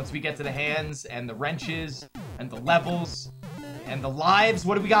once we get to the hands and the wrenches and the levels and the lives.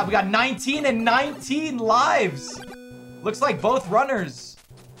 What do we got? We got 19 and 19 lives. Looks like both runners.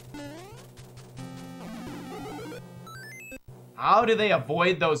 How do they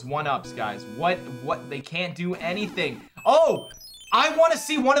avoid those 1-ups, guys? What? They can't do anything. Oh! I want to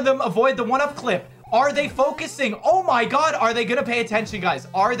see one of them avoid the 1-up clip. Are they focusing? Oh my god, are they going to pay attention, guys?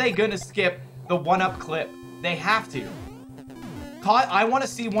 Are they going to skip the 1-up clip? They have to. I want to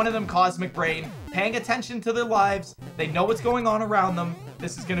see one of them Cosmic Brain, paying attention to their lives. They know what's going on around them.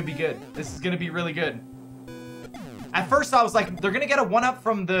 This is going to be good. This is going to be really good. At first, I was like, they're going to get a 1-up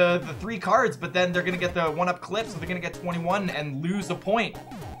from the 3 cards, but then they're going to get the 1-up clip, so they're going to get 21 and lose a point.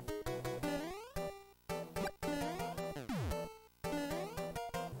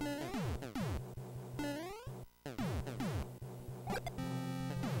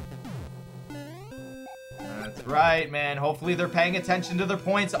 That's right, man. Hopefully they're paying attention to their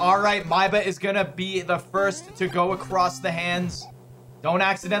points. All right, Maiba is going to be the first to go across the hands. Don't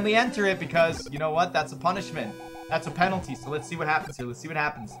accidentally enter it because, you know what? That's a punishment. That's a penalty. So let's see what happens here. Let's see what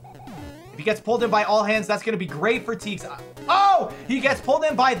happens. If he gets pulled in by all hands, that's going to be great for TEEX. Oh! He gets pulled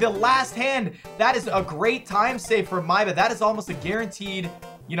in by the last hand. That is a great time save for Maiba. That is almost a guaranteed,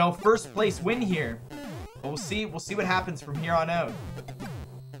 you know, first place win here. But we'll see. We'll see what happens from here on out.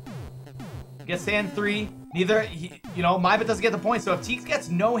 He gets hand 3. Neither, you know, Maiba doesn't get the point. So if TEEX gets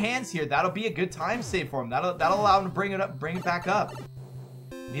no hands here, that'll be a good time save for him. That'll allow him to bring it back up.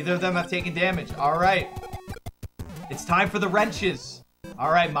 Neither of them have taken damage. All right. It's time for the wrenches. All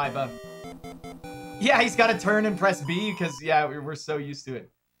right, Maiba. Yeah, he's got to turn and press B because, yeah, we're so used to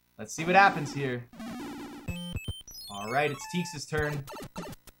it. Let's see what happens here. All right, it's TEEX's turn.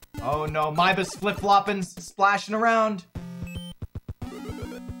 Oh no, Maiba's flip-flopping, splashing around.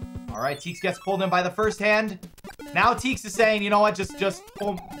 Alright, TEEX gets pulled in by the first hand. Now TEEX is saying, you know what, just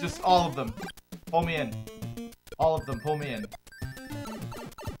pull, just all of them. Pull me in. All of them, pull me in.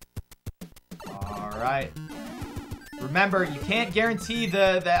 Alright. Remember, you can't guarantee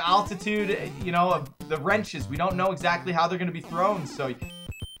the altitude, you know, of the wrenches. We don't know exactly how they're going to be thrown, so...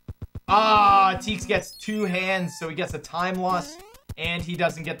 TEEX gets 2 hands, so he gets a time loss, and he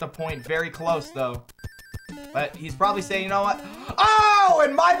doesn't get the point. Very close, though. But he's probably saying, you know what? Oh,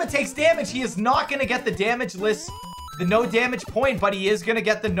 and Maiba takes damage. He is not going to get the damage list, the no damage point, but he is going to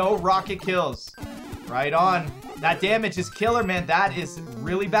get the no rocket kills. Right on. That damage is killer, man. That is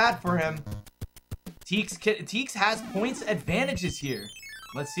really bad for him. TEEX has points advantages here.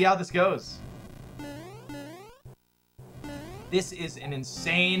 Let's see how this goes. This is an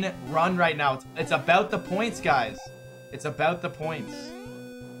insane run right now. It's about the points, guys. It's about the points.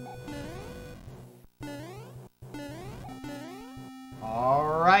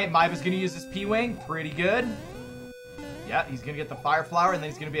 Alright, Maiba's going to use his P-Wing. Pretty good. Yeah, he's going to get the Fire Flower, and then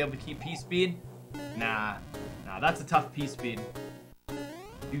he's going to be able to keep P-Speed. Nah, that's a tough P-Speed.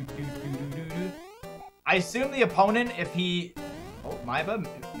 I assume the opponent, if he... Oh, Maiba,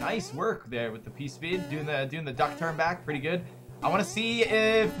 nice work there with the P-Speed. Doing the duck turn back, pretty good. I want to see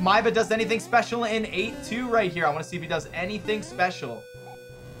if Maiba does anything special in 8-2 right here. I want to see if he does anything special.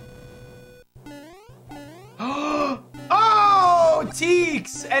 Oh,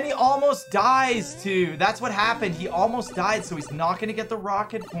 TEEX! And he almost dies, too. That's what happened. He almost died, so he's not going to get the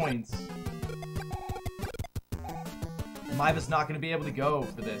rocket points. Maiba's not going to be able to go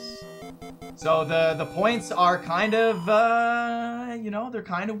for this. So the points are kind of, you know, they're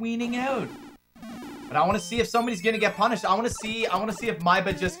kind of weaning out. But I want to see if somebody's going to get punished. I want to see if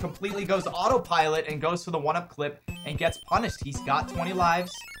Maiba just completely goes autopilot and goes for the one-up clip and gets punished. He's got 20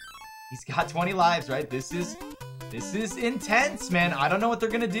 lives. He's got 20 lives, right? This is intense, man. I don't know what they're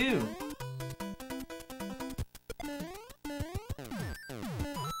going to do.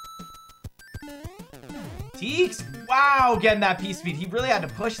 TEEX, wow, getting that P-Speed. He really had to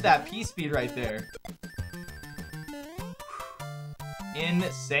push that P-Speed right there.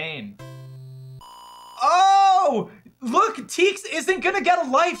 Insane. Oh, look, TEEX isn't gonna get a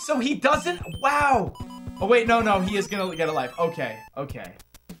life, so he doesn't. Wow. Oh wait, no, he is gonna get a life. Okay.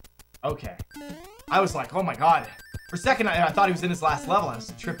 I was like, oh my god. For a second, I thought he was in his last level. I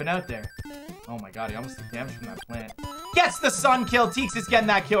was tripping out there. Oh my god, he almost took damage from that plant. Gets the sun kill. TEEX is getting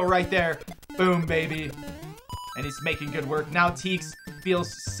that kill right there. Boom, baby. And he's making good work. Now TEEX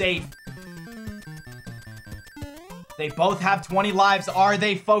feels safe. They both have 20 lives. Are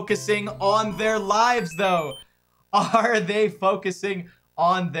they focusing on their lives, though? Are they focusing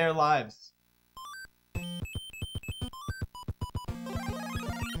on their lives?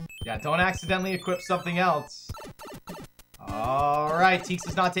 Yeah, don't accidentally equip something else. Alright, TEEX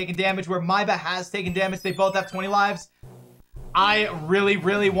is not taking damage where Maiba has taken damage. They both have 20 lives. I really,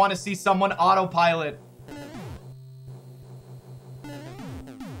 really want to see someone autopilot.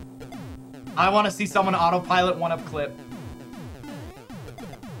 I want to see someone autopilot one-up clip.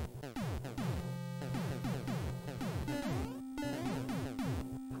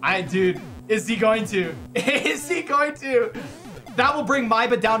 Dude, is he going to? Is he going to? That will bring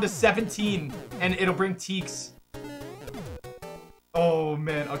Maiba down to 17, and it'll bring TEEX. Oh,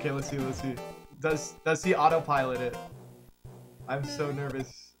 man. Okay, let's see. Does he autopilot it? I'm so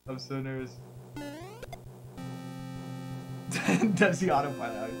nervous. Does he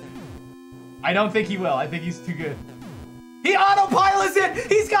autopilot it? I don't think he will. I think he's too good. He autopilots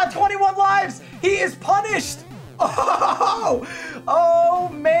it! He's got 21 lives! He is punished! Oh,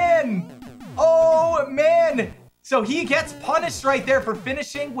 man! Oh, man! So he gets punished right there for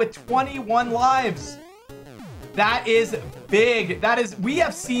finishing with 21 lives. That is big. We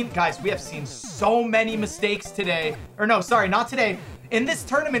have seen so many mistakes today. Or no, sorry, not today. In this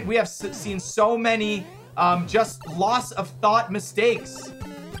tournament, we have seen so many just loss of thought mistakes.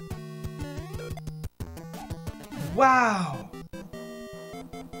 Wow.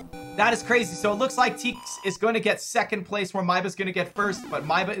 That is crazy. So it looks like TEEX is going to get second place where Maiba's going to get first, but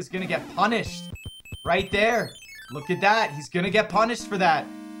Maiba is going to get punished right there. Look at that. He's going to get punished for that.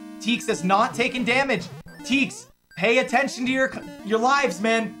 TEEX has not taken damage. TEEX, pay attention to your lives,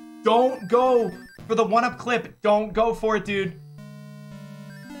 man. Don't go for the one-up clip. Don't go for it, dude.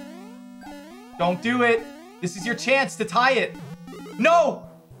 Don't do it. This is your chance to tie it. No!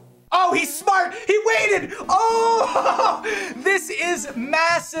 Oh, he's smart. He waited. Oh, this is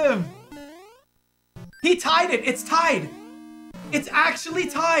massive. He tied it. It's tied. It's actually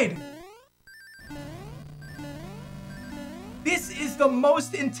tied. This is the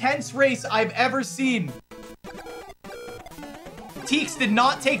most intense race I've ever seen. TEEX did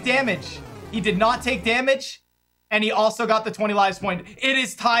not take damage. He did not take damage. And he also got the 20 lives point. It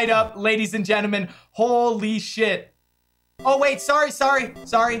is tied up, ladies and gentlemen. Holy shit. Oh, wait. Sorry.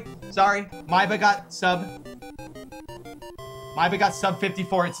 Maiba got sub. Maiba got sub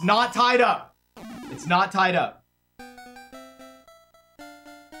 54. It's not tied up. It's not tied up.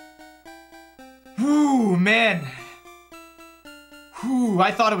 Whew, man. Whew,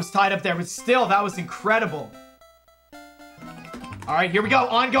 I thought it was tied up there, but still, that was incredible. All right, here we go.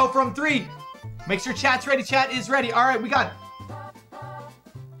 On go from 3. Make sure chat's ready. Chat is ready. All right, we got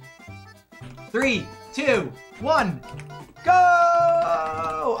 3, 2, 1,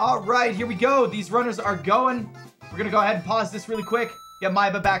 go! All right, here we go. These runners are going. We're gonna go ahead and pause this really quick. Get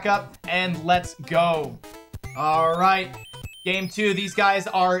Maiba back up, and let's go. All right, game 2. These guys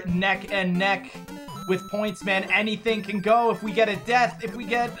are neck and neck with points, man. Anything can go. If we get a death, if we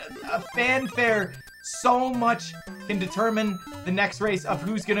get a fanfare, so much can determine the next race of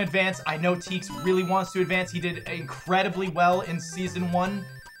who's going to advance. I know TEEX really wants to advance. He did incredibly well in season 1.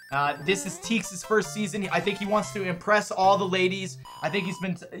 This is TEEX's first season. I think he wants to impress all the ladies. I think he's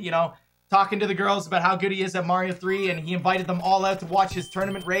been, you know, talking to the girls about how good he is at Mario 3, and he invited them all out to watch his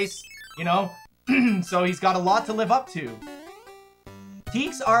tournament race, you know? So he's got a lot to live up to.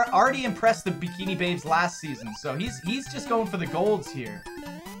 TEEX are already impressed the Bikini Babes last season, so he's just going for the golds here.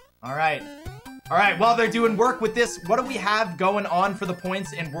 All right. All right, while they're doing work with this, what do we have going on for the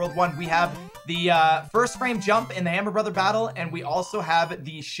points in World 1? We have the first frame jump in the Hammer Brother battle, and we also have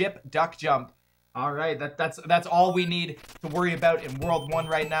the ship duck jump. All right, that's all we need to worry about in World 1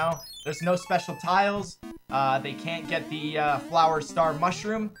 right now. There's no special tiles. They can't get the flower star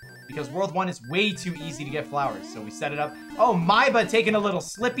mushroom because World 1 is way too easy to get flowers, so we set it up. Oh, Maiba taking a little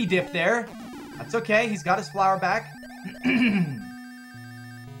slippy dip there. That's okay, he's got his flower back.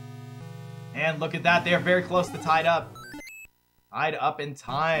 And look at that, they are very close to tied up. Tied up in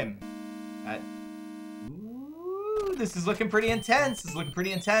time. Ooh, this is looking pretty intense. This is looking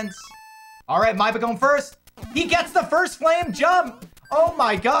pretty intense. All right, Maiba going first. He gets the first flame jump. Oh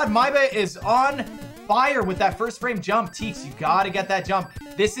my god, Maiba is on fire with that first frame jump. TEEX, you gotta get that jump.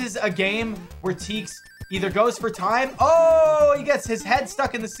 This is a game where TEEX either goes for time. Oh, he gets his head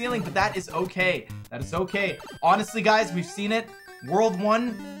stuck in the ceiling, but that is okay. That is okay. Honestly, guys, we've seen it. World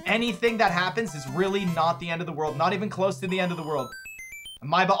 1, anything that happens is really not the end of the world. Not even close to the end of the world.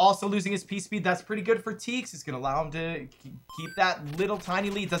 Maiba also losing his P-speed. That's pretty good for TEEX. It's going to allow him to keep that little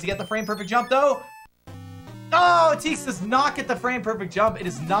tiny lead. Does he get the frame perfect jump, though? Oh, TEEX does not get the frame perfect jump. It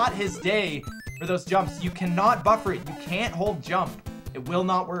is not his day for those jumps. You cannot buffer it. You can't hold jump. It will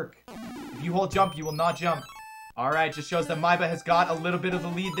not work. If you hold jump, you will not jump. All right, just shows that Maiba has got a little bit of the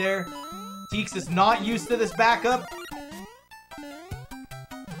lead there. TEEX is not used to this backup.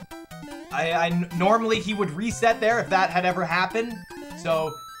 Normally he would reset there if that had ever happened.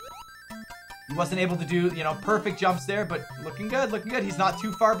 So he wasn't able to do, you know, perfect jumps there, but looking good, looking good. He's not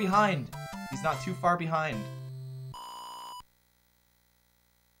too far behind. He's not too far behind.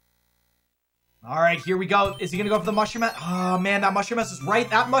 All right, here we go. Is he gonna go for the mushroom house? Oh man, that mushroom house is right.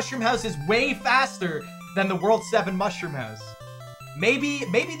 That mushroom house is way faster than the World 7 mushroom house. Maybe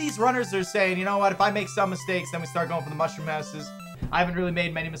these runners are saying, you know what, if I make some mistakes, then we start going for the mushroom houses. I haven't really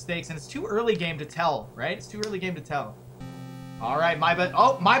made many mistakes, and it's too early game to tell, right? It's too early game to tell. All right, Maiba.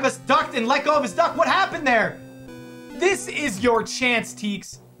 Oh, Maiba's ducked and let go of his duck. What happened there? This is your chance,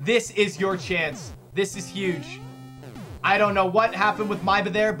 TEEX. This is your chance. This is huge. I don't know what happened with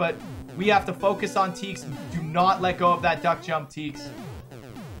Maiba there, but we have to focus on TEEX. Do not let go of that duck jump, TEEX.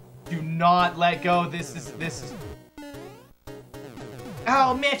 Do not let go. This is...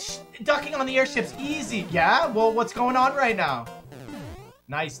 Oh, Mitch, ducking on the airship's easy. Yeah? Well, what's going on right now?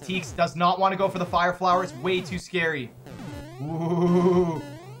 Nice. TEEX does not want to go for the fire flower. It's way too scary. Ooh.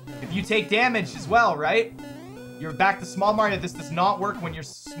 If you take damage as well, right? You're back to small Mario. This does not work when you're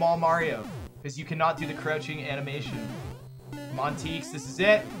small Mario because you cannot do the crouching animation. Come on, TEEX. This is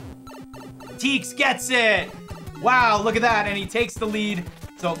it. TEEX gets it. Wow, look at that. And he takes the lead.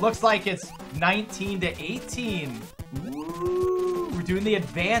 So it looks like it's 19 to 18. Ooh. We're doing the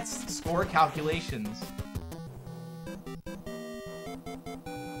advanced score calculations.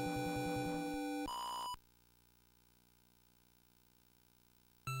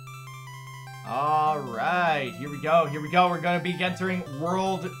 All right, here we go. Here we go. We're going to be entering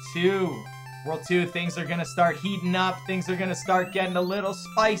World 2. World 2, things are going to start heating up. Things are going to start getting a little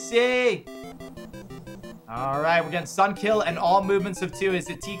spicy. All right, we're getting Sun Kill and all movements of 2. Is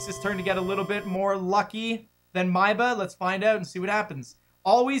it TEEX's turn to get a little bit more lucky than Maiba? Let's find out and see what happens.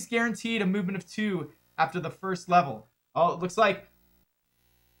 Always guaranteed a movement of 2 after the first level. Oh, it looks like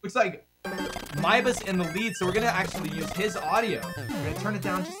Maiba's in the lead, so we're gonna actually use his audio. We're gonna turn it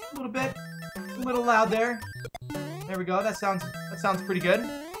down just a little bit. A little loud there. There we go. That sounds pretty good.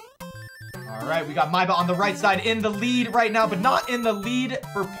 All right, we got Maiba on the right side in the lead right now, but not in the lead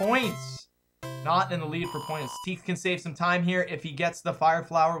for points. Not in the lead for points. TEEX can save some time here if he gets the Fire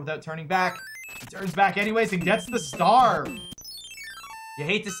Flower without turning back. He turns back anyways and gets the star. You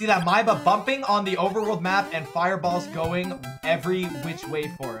hate to see that. Maiba bumping on the overworld map and fireballs going every which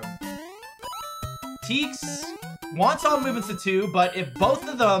way for him. TEEX wants all movements of 2, but if both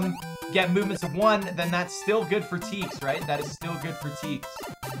of them get movements of 1, then that's still good for TEEX, right? That is still good for TEEX.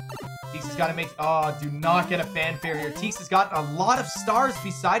 TEEX has got to make... Oh, do not get a fanfare here. TEEX has got a lot of stars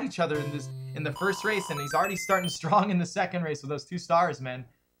beside each other in the first race, and he's already starting strong in the second race with those 2 stars, man.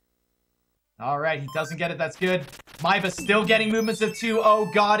 All right, he doesn't get it. That's good. Maiba still getting movements of 2. Oh,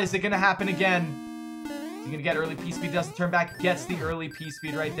 God, is it going to happen again? Is he going to get early P-speed? Doesn't turn back. Gets the early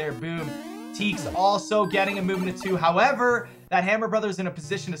P-speed right there. Boom. TEEX also getting a movement of 2. However, that Hammer Brother is in a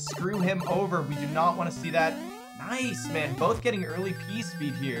position to screw him over. We do not want to see that. Nice, man. Both getting early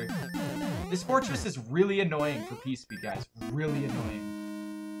P-speed here. This fortress is really annoying for P-speed, guys. Really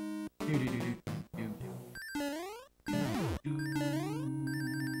annoying.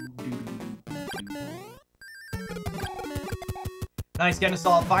 Nice, getting a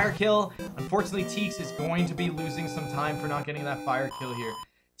solid fire kill. Unfortunately, TEEX is going to be losing some time for not getting that fire kill here.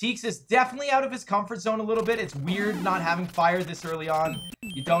 TEEX is definitely out of his comfort zone a little bit. It's weird not having fire this early on.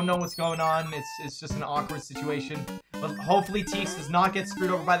 You don't know what's going on. It's just an awkward situation. But hopefully TEEX does not get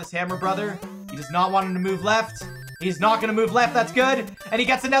screwed over by this Hammer Brother. He does not want him to move left. He's not going to move left. That's good. And he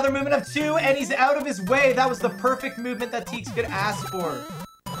gets another movement of 2, and he's out of his way. That was the perfect movement that TEEX could ask for.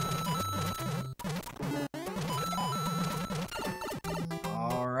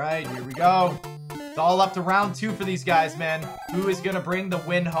 All right, here we go. It's all up to round 2 for these guys, man. Who is going to bring the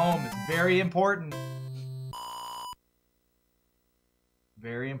win home? It's very important.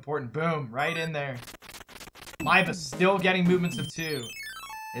 Very important. Boom. Right in there. Maiba still getting movements of 2.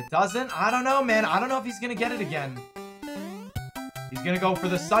 It doesn't? I don't know, man. I don't know if he's going to get it again. He's going to go for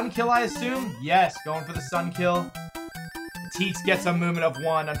the sun kill, I assume? Yes, going for the sun kill. TEEX gets a movement of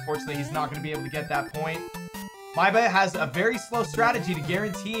 1. Unfortunately, he's not going to be able to get that point. Maiba has a very slow strategy to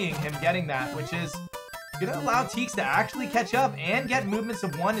guaranteeing him getting that, which is going to allow TEEX to actually catch up, and get movements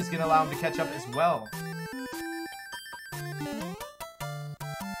of 1 is going to allow him to catch up as well.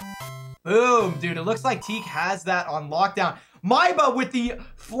 Boom, dude. It looks like TEEX has that on lockdown. Maiba with the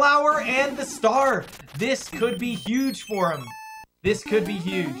flower and the star. This could be huge for him. This could be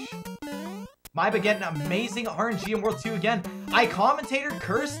huge. Maiba getting amazing RNG in World 2 again. I commentator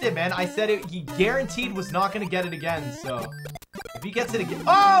cursed it, man. I said he guaranteed was not going to get it again. So if he gets it again.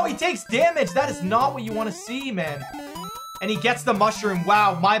 Oh, he takes damage. That is not what you want to see, man. And he gets the mushroom.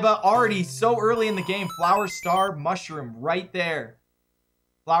 Wow, Maiba already so early in the game. Flower, star, mushroom right there.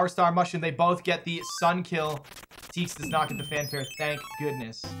 Flower, star, mushroom. They both get the sun kill. TEEX does not get the fanfare. Thank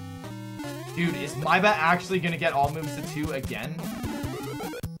goodness. Dude, is Maiba actually going to get all movements of 2 again?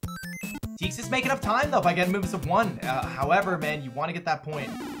 TEEX is making up time, though, by getting movements of 1. However, man, you want to get that point.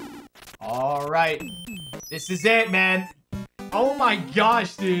 All right. This is it, man. Oh, my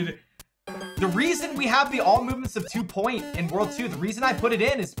gosh, dude. The reason we have the all movements of 2 point in World 2, the reason I put it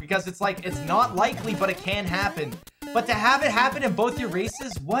in is because it's like, it's not likely, but it can happen. But to have it happen in both your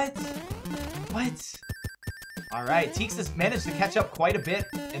races, what? What? All right, TEEX has managed to catch up quite a bit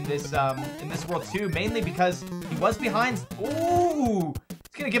in this World 2, mainly because he was behind. Ooh,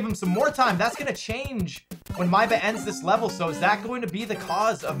 it's gonna give him some more time. That's gonna change when Maiba ends this level. So is that going to be the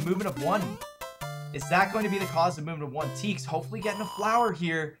cause of movement of 1? Is that going to be the cause of movement of 1? TEEX hopefully getting a flower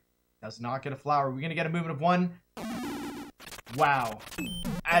here. Does not get a flower. We're gonna get a movement of 1. Wow.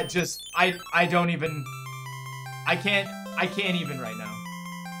 I don't even. I can't even right now.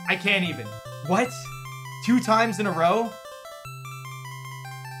 I can't even. What? 2 times in a row?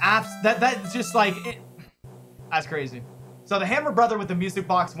 That's just like it. That's crazy. So the Hammer Brother with the music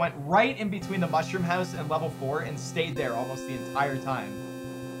box went right in between the Mushroom House and level 4 and stayed there almost the entire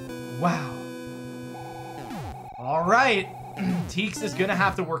time. Wow. All right. TEEX is gonna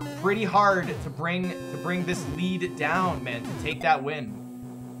have to work pretty hard to bring this lead down, man, to take that win.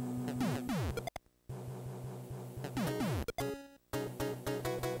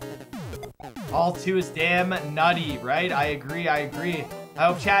 All 2 is damn nutty, right? I agree, I agree. I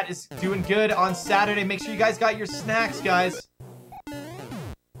hope chat is doing good on Saturday. Make sure you guys got your snacks, guys.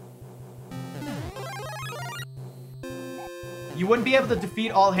 You wouldn't be able to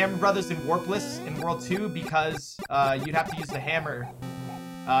defeat all Hammer Brothers in Warpless in World 2 because you'd have to use the hammer.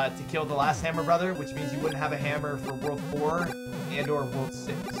 to kill the last Hammer Brother, which means you wouldn't have a hammer for World 4 and or World 6.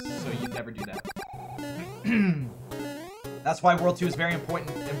 So you'd never do that. That's why World 2 is very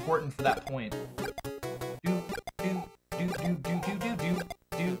important for that point.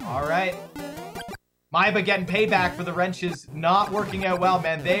 All right. Maiba getting payback for the wrenches not working out well,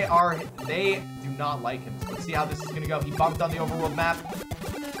 man. They do not like him. So let's see how this is gonna go. He bumped on the overworld map.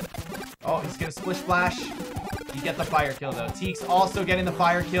 Oh, he's gonna splish splash. You get the fire kill though. TEEX also getting the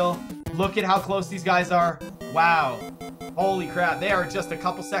fire kill. Look at how close these guys are. Wow. Holy crap. They are just a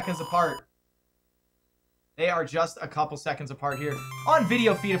couple seconds apart. They are just a couple seconds apart here. On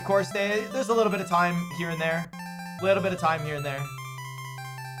video feed, of course, there's a little bit of time here and there. A little bit of time here and there.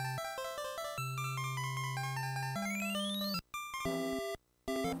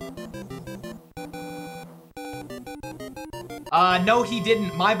 No, he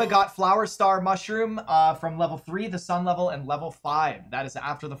didn't. Maiba got Flower Star Mushroom from level 3, the Sun level, and level 5. That is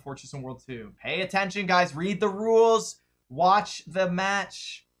after the Fortress in World 2. Pay attention, guys. Read the rules. Watch the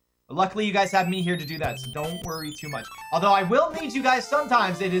match. But luckily, you guys have me here to do that, so don't worry too much. Although I will need you guys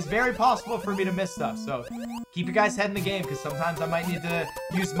sometimes. It is very possible for me to miss stuff, so keep your guys' head in the game, because sometimes I might need to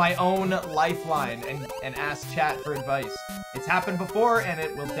use my own lifeline and ask chat for advice. It's happened before, and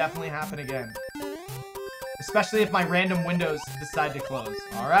it will definitely happen again. Especially if my random windows decide to close.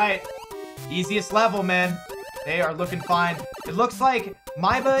 All right. Easiest level, man. They are looking fine. It looks like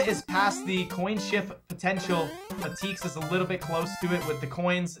Maiba is past the coin ship potential, but TEEX is a little bit close to it with the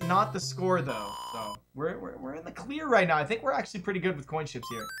coins. Not the score, though. So we're in the clear right now. I think we're actually pretty good with coin ships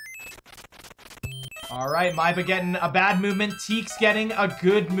here. All right. Maiba getting a bad movement. TEEX getting a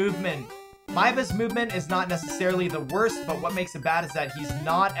good movement. Maiba's movement is not necessarily the worst, but what makes it bad is that he's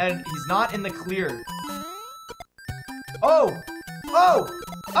not in the clear. Oh! Oh!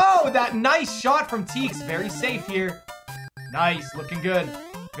 Oh! That nice shot from TEEX. Very safe here. Nice. Looking good.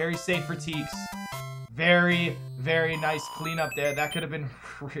 Very safe for TEEX. Very, very nice cleanup there. That could have been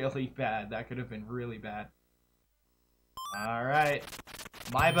really bad. That could have been really bad. Alright.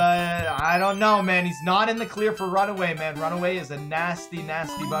 Maiba, I don't know, man. He's not in the clear for Runaway, man. Runaway is a nasty,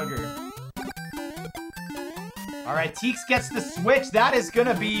 nasty bugger. Alright, TEEX gets the switch. That is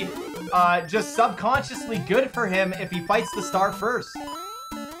gonna be just subconsciously good for him if he fights the star first.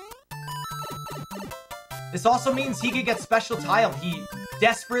 This also means he could get special tile. He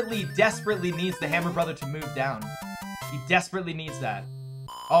desperately, desperately needs the Hammer Brother to move down. He desperately needs that.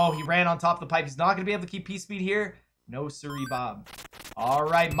 Oh, he ran on top of the pipe. He's not gonna be able to keep P-Speed here. No siree, Bob.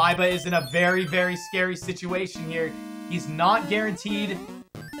 Alright, Maiba is in a very, very scary situation here. He's not guaranteed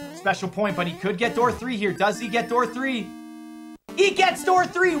special point, but he could get door 3 here. Does he get door 3? He gets door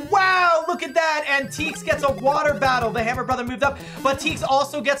 3. Wow, look at that. And TEEX gets a water battle. The Hammer Brother moved up, but TEEX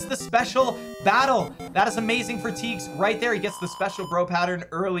also gets the special battle. That is amazing for TEEX right there. He gets the special bro pattern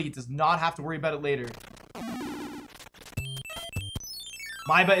early. He does not have to worry about it later.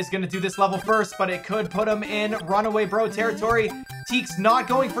 Maiba is going to do this level first, but it could put him in runaway bro territory. TEEX not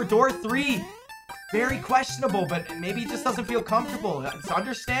going for door 3. Very questionable, but maybe he just doesn't feel comfortable. It's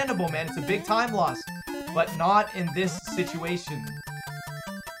understandable, man. It's a big time loss. But not in this situation.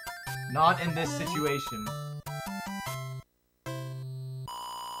 Not in this situation.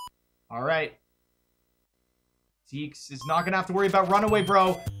 Alright. TEEX is not going to have to worry about runaway,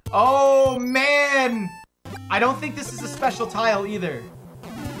 bro. Oh, man! I don't think this is a special tile either.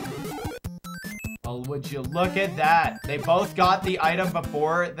 Oh, would you look at that? They both got the item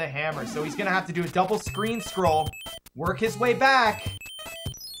before the hammer. So he's going to have to do a double screen scroll. Work his way back.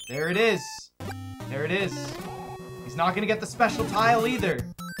 There it is. There it is. He's not going to get the special tile either.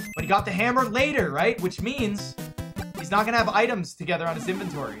 But he got the hammer later, right? Which means he's not going to have items together on his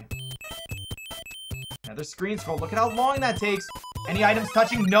inventory. Another screen scroll. Look at how long that takes. Any items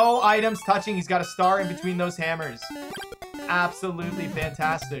touching? No items touching. He's got a star in between those hammers. Absolutely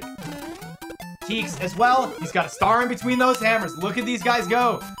fantastic. TEEX as well. He's got a star in between those hammers. Look at these guys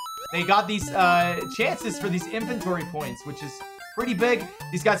go. They got these chances for these inventory points, which is pretty big.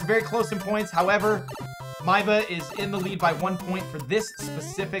 These guys are very close in points. However, Maiba is in the lead by 1 point for this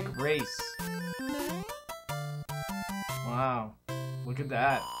specific race. Wow. Look at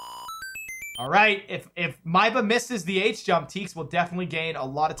that. All right. If Maiba misses the H jump, TEEX will definitely gain a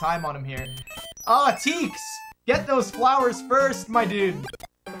lot of time on him here. Ah, TEEX! Get those flowers first, my dude.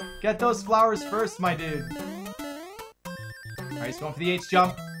 Get those flowers first, my dude. All right, he's going for the H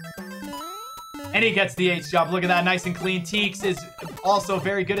jump. And he gets the H jump. Look at that, nice and clean. TEEX is also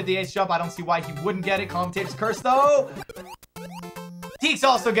very good at the H jump. I don't see why he wouldn't get it. Commentator's curse, though. TEEX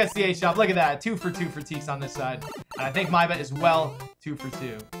also gets the H jump. Look at that, 2 for 2 for TEEX on this side. And I think Maiba is well 2 for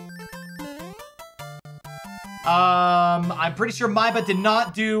 2. I'm pretty sure Maiba did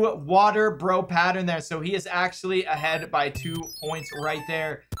not do water bro pattern there, so he is actually ahead by 2 points right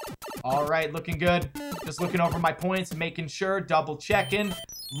there. All right, looking good. Just looking over my points, making sure, double checking.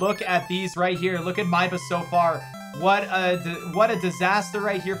 Look at these right here. Look at Maiba so far. What a disaster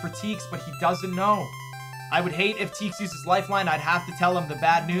right here for TEEX, but he doesn't know. I would hate if TEEX uses Lifeline. I'd have to tell him the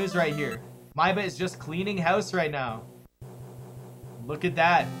bad news right here. Maiba is just cleaning house right now. Look at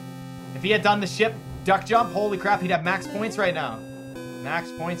that. If he had done the ship duck jump, holy crap, he'd have max points right now.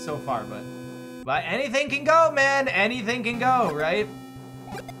 Max points so far, but anything can go, man. Anything can go, right?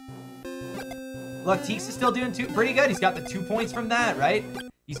 Look, TEEX is still doing pretty good. He's got the 2 points from that, right?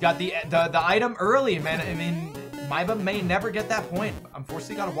 He's got the item early, man. I mean, Maiba may never get that point.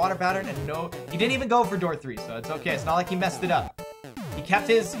 Unfortunately, got a water pattern and no, he didn't even go for door 3, so it's okay. It's not like he messed it up. He kept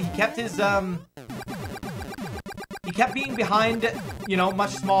being behind, you know,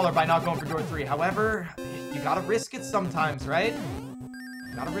 much smaller by not going for door 3. However, you gotta risk it sometimes, right?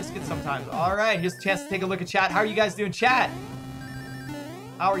 You gotta risk it sometimes. All right, here's a chance to take a look at chat. How are you guys doing, chat?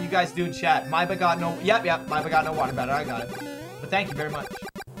 How are you guys doing, chat? Maiba got no, yep, Maiba got no water pattern. I got it. But thank you very much.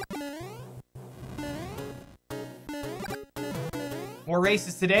 More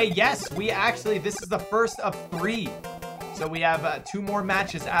races today? Yes, we actually, this is the first of 3. So we have 2 more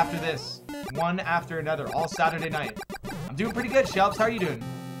matches after this. One after another, all Saturday night. I'm doing pretty good, Shelps. How are you doing?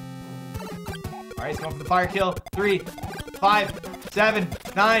 All right, he's going for the fire kill. 3, 5, 7,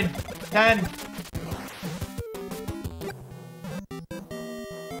 9, 10.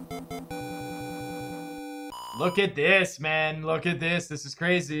 Look at this, man. Look at this. This is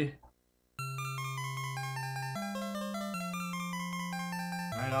crazy.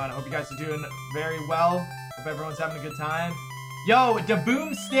 Right on. I hope you guys are doing very well. Hope everyone's having a good time. Yo, the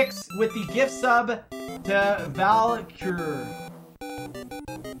boomsticks with the gift sub to Valkyr.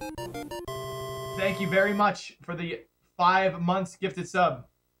 Thank you very much for the 5 months gifted sub.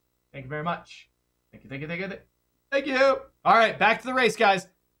 Thank you very much. Thank you, thank you, thank you. Thank you. All right, back to the race, guys.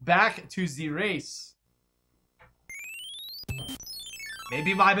 Back to the race.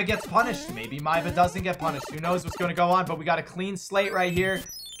 Maybe Maiba gets punished. Maybe Maiba doesn't get punished. Who knows what's going to go on, but we got a clean slate right here.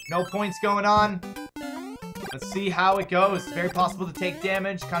 No points going on. Let's see how it goes. It's very possible to take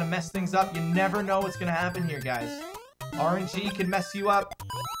damage, kind of mess things up. You never know what's going to happen here, guys. RNG can mess you up.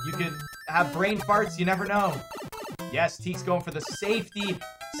 You could have brain farts. You never know. Yes, TEEX going for the safety.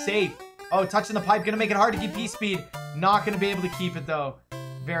 Safe. Oh, touching the pipe. Going to make it hard to keep P-speed. Not going to be able to keep it, though.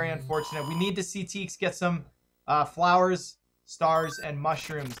 Very unfortunate. We need to see TEEX get some flowers, stars, and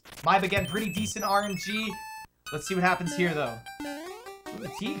mushrooms. Maiba getting pretty decent RNG. Let's see what happens here, though. Ooh,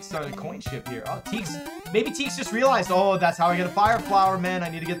 TEEX started a coin ship here. Oh, TEEX. Maybe TEEX just realized, oh, that's how I get a fire flower, man. I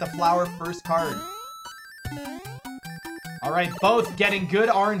need to get the flower first card. All right, both getting good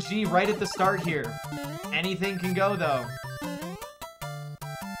RNG right at the start here. Anything can go, though.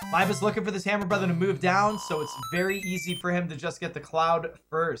 Maiba's looking for this hammer brother to move down, so it's very easy for him to just get the cloud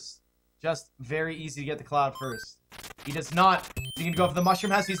first. Just very easy to get the cloud first. He does not. Is he going to go for the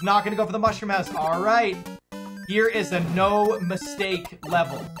mushroom house? He's not going to go for the mushroom house. All right. Here is a no mistake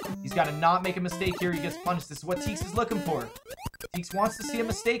level. He's got to not make a mistake here. He gets punished. This is what TEEX is looking for. TEEX wants to see a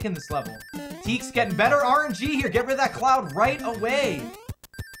mistake in this level. TEEX getting better RNG here. Get rid of that cloud right away.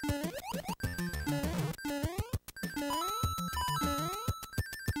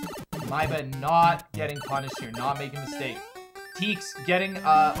 Maiba not getting punished here. Not making a mistake. TEEX getting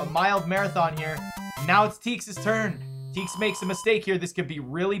a mild marathon here. Now it's TEEX's turn. TEEX makes a mistake here. This could be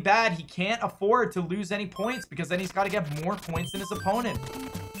really bad. He can't afford to lose any points because then he's got to get more points than his opponent.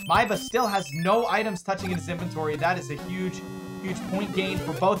 Maiba still has no items touching in his inventory. That is a huge, huge point gain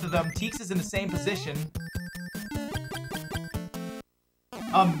for both of them. TEEX is in the same position.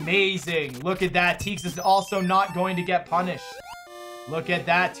 Amazing. Look at that. TEEX is also not going to get punished. Look at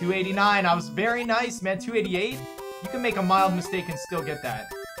that. 289. I was very nice, man. 288. You can make a mild mistake and still get that.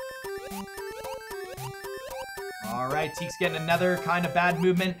 All right, TEEX getting another kind of bad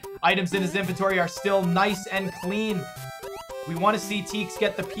movement. Items in his inventory are still nice and clean. We want to see TEEX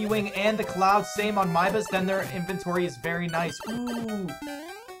get the P-Wing and the Cloud. Same on Maiba's, then their inventory is very nice. Ooh.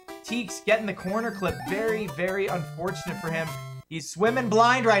 TEEX getting the corner clip. Very, very unfortunate for him. He's swimming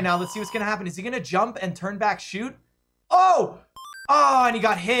blind right now. Let's see what's going to happen. Is he going to jump and turn back shoot? Oh! Oh, and he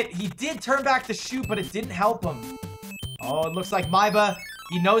got hit. He did turn back to shoot, but it didn't help him. Oh, it looks like Maiba,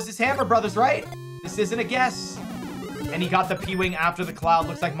 he knows his Hammer Brothers, right? This isn't a guess. And he got the P-Wing after the Cloud.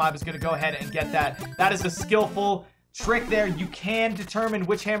 Looks like Maiba's going to go ahead and get that. That is a skillful trick there. You can determine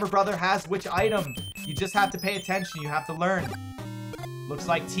which Hammer Brother has which item. You just have to pay attention. You have to learn. Looks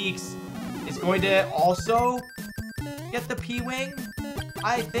like TEEX is going to also get the P-Wing.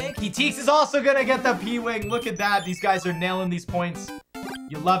 I think. TEEX is also gonna get the P-Wing. Look at that. These guys are nailing these points.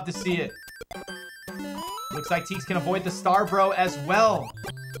 You love to see it. Looks like TEEX can avoid the Star Bro as well.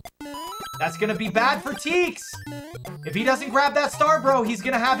 That's gonna be bad for TEEX. If he doesn't grab that Star Bro, he's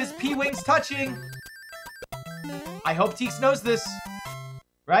gonna have his P-Wings touching. I hope TEEX knows this.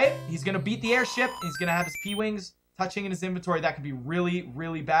 Right? He's gonna beat the airship. He's gonna have his P-Wings touching in his inventory. That could be really,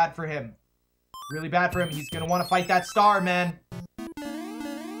 really bad for him. Really bad for him. He's gonna want to fight that star, man.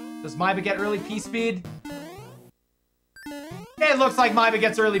 Does Maiba get early P-Speed? It looks like Maiba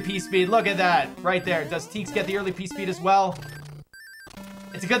gets early P-Speed. Look at that. Right there. Does TEEX get the early P-Speed as well?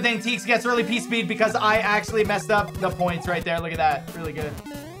 It's a good thing TEEX gets early P-Speed because I actually messed up the points right there. Look at that. Really good.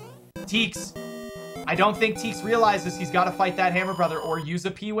 TEEX. I don't think TEEX realizes he's got to fight that Hammer Brother or use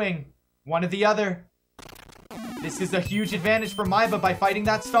a P-Wing. One or the other. This is a huge advantage for Maiba by fighting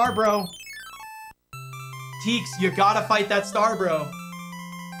that Star Bro. TEEX, you gotta fight that Star Bro.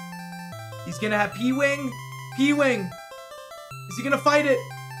 He's gonna have P-Wing. P-Wing. Is he gonna fight it?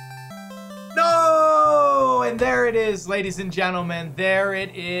 No! And there it is, ladies and gentlemen. There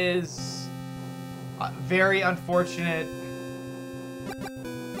it is. Very unfortunate.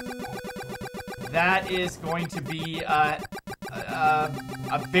 That is going to be a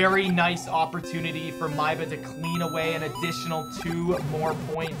very nice opportunity for Maiba to clean away an additional 2 more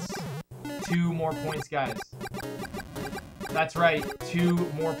points. 2 more points, guys. That's right. 2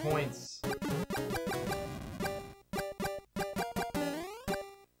 more points.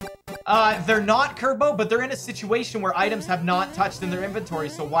 They're not Kerbo, but they're in a situation where items have not touched in their inventory,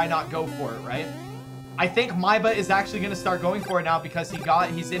 so why not go for it, right? I think Maiba is actually going to start going for it now because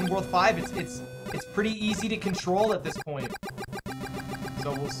he's in World 5. It's pretty easy to control at this point.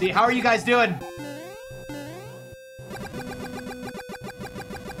 So we'll see. How are you guys doing?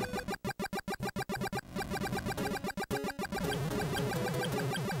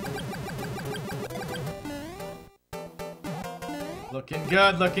 Looking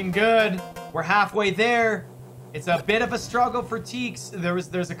good, looking good. We're halfway there. It's a bit of a struggle for TEEX.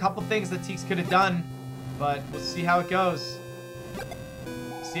 There's a couple things that TEEX could have done, but we'll see how it goes.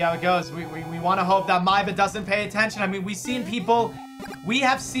 See how it goes. We want to hope that Maiba doesn't pay attention. I mean, we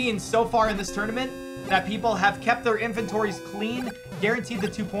have seen so far in this tournament that people have kept their inventories clean, guaranteed the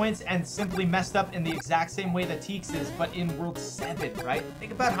 2 points, and simply messed up in the exact same way that TEEX is, but in World 7, right?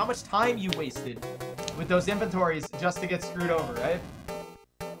 Think about how much time you wasted with those inventories just to get screwed over, right?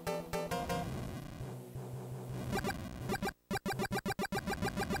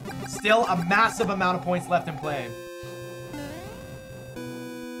 Still a massive amount of points left in play.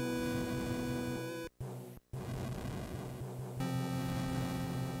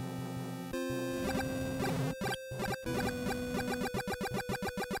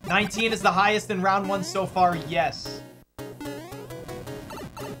 $19 is the highest in round 1 so far, yes.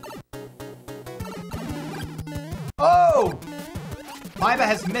 Oh! Maiba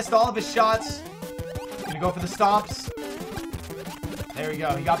has missed all of his shots. Gonna go for the stomps. There we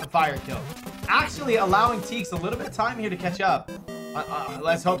go. He got the fire kill. Actually allowing TEEX a little bit of time here to catch up.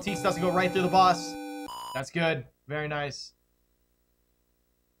 Let's hope TEEX doesn't go right through the boss. That's good. Very nice.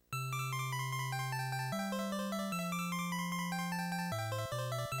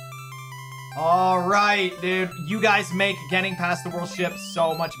 All right, dude. You guys make getting past the world ship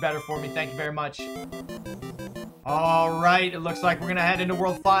so much better for me. Thank you very much. All right. It looks like we're going to head into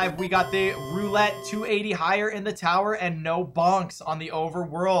World 5. We got the roulette 280 higher in the tower and no bonks on the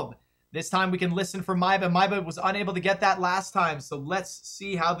overworld. This time we can listen for Maiba. Maiba was unable to get that last time, so let's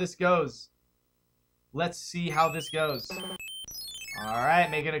see how this goes. Let's see how this goes. All right.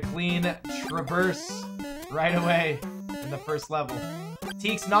 Making a clean traverse right away in the first level.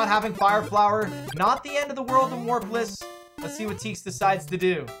 TEEX not having Fire Flower. Not the end of the world in Warpless. Let's see what TEEX decides to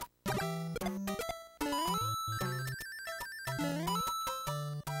do.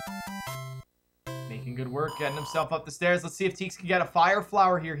 Making good work, getting himself up the stairs. Let's see if TEEX can get a Fire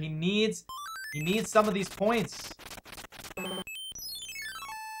Flower here. He needs some of these points.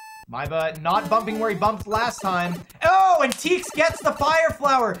 Maiba not bumping where he bumped last time. Oh, and TEEX gets the Fire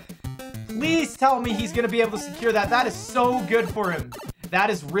Flower. Please tell me he's going to be able to secure that. That is so good for him. That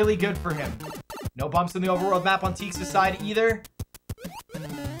is really good for him. No bumps in the overworld map on TEEX's side either.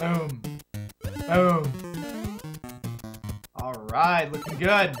 Boom. Boom. All right, looking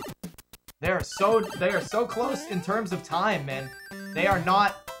good. They are so close in terms of time, man. They're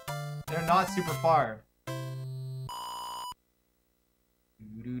not super far.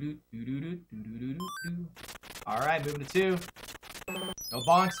 All right, moving to 2. No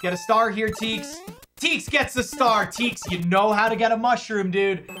bonks. Get a star here, TEEX. TEEX gets a star. TEEX, you know how to get a mushroom,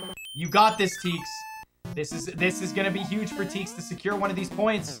 dude. You got this, TEEX. This is gonna be huge for TEEX to secure one of these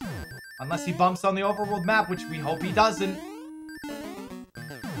points. Unless he bumps on the overworld map, which we hope he doesn't.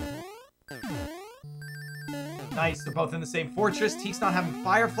 Nice, they're both in the same fortress. TEEX not having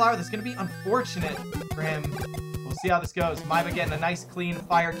Fire Flower. That's gonna be unfortunate for him. We'll see how this goes. Maiba getting a nice clean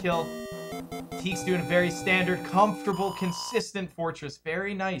fire kill. TEEX doing a very standard, comfortable, consistent fortress.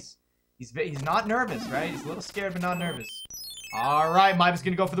 Very nice. He's not nervous, right? He's a little scared, but not nervous. All right, Maiba's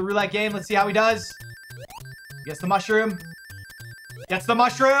gonna go for the roulette game. Let's see how he does. Gets the mushroom. Gets the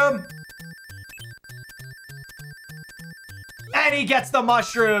mushroom. And he gets the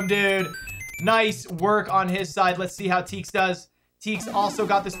mushroom, dude. Nice work on his side. Let's see how TEEX does. TEEX also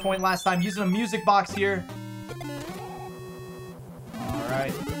got this point last time, using a music box here. All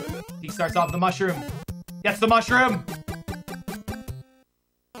right. TEEX starts off with the mushroom. Gets the mushroom.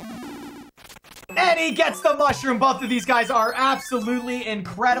 And he gets the mushroom. Both of these guys are absolutely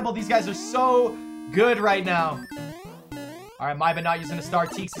incredible. These guys are so good right now. All right, Maiba not using a star.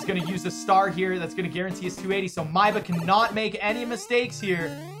 TEEX is going to use a star here. That's going to guarantee his 280. So Maiba cannot make any mistakes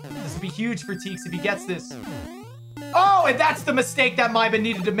here. This will be huge for TEEX if he gets this. Oh, and that's the mistake that Maiba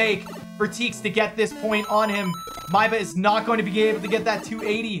needed to make for TEEX to get this point on him. Maiba is not going to be able to get that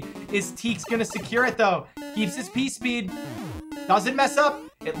 280. Is TEEX going to secure it, though? Keeps his P speed. Doesn't mess up.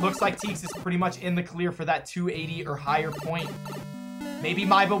 It looks like TEEX is pretty much in the clear for that 280 or higher point. Maybe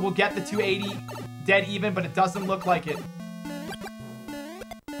Maiba will get the 280 dead even, but it doesn't look like it.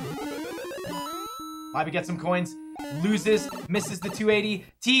 Maiba gets some coins, loses, misses the 280.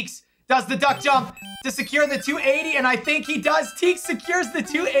 TEEX does the duck jump to secure the 280, and I think he does. TEEX secures the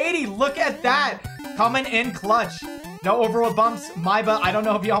 280. Look at that. Coming in clutch. No overworld bumps. Maiba, I don't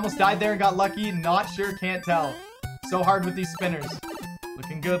know if he almost died there and got lucky. Not sure, can't tell. So hard with these spinners.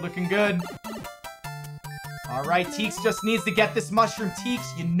 Looking good, looking good. All right, TEEX just needs to get this mushroom.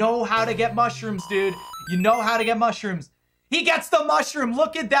 TEEX, you know how to get mushrooms, dude. You know how to get mushrooms. He gets the mushroom.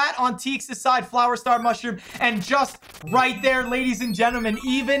 Look at that on TEEX' side. Flower Star mushroom. And just right there, ladies and gentlemen,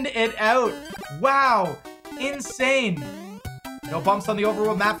 evened it out. Wow. Insane. No bumps on the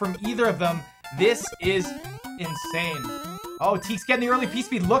overworld map from either of them. This is insane. Oh, TEEX getting the early P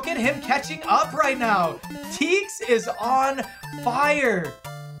speed. Look at him catching up right now. TEEX is on fire.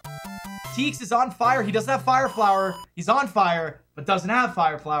 TEEX is on fire. He doesn't have Fire Flower. He's on fire, but doesn't have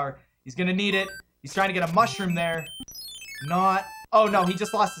Fire Flower. He's going to need it. He's trying to get a mushroom there. Not. Oh, no. He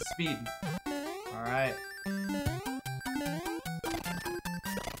just lost his speed. All right.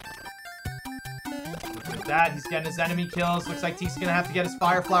 Look at that. He's getting his enemy kills. Looks like TEEX is going to have to get his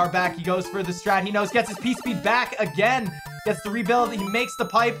Fire Flower back. He goes for the strat. He knows. Gets his P speed back again. Gets the rebuild. He makes the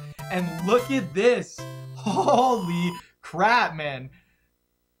pipe. And look at this. Holy crap, man.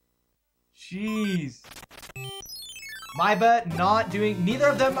 Jeez. Maiba not doing... Neither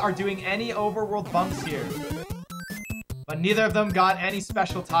of them are doing any overworld bumps here. But neither of them got any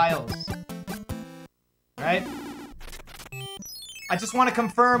special tiles. Right? I just want to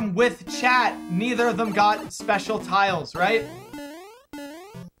confirm with chat, neither of them got special tiles, right?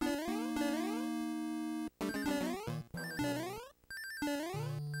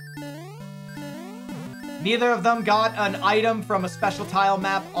 Neither of them got an item from a special tile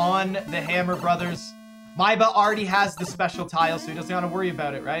map on the Hammer Brothers. Maiba already has the special tile, so he doesn't have to worry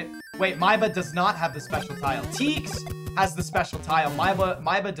about it, right? Wait, Maiba does not have the special tile. TEEX has the special tile.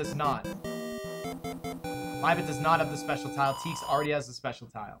 Maiba does not. Maiba does not have the special tile. TEEX already has the special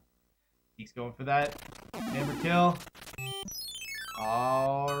tile. TEEX going for that. Hammer kill.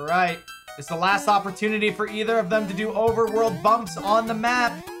 All right. It's the last opportunity for either of them to do overworld bumps on the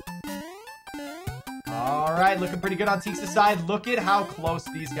map. All right, looking pretty good on TEEX' side. Look at how close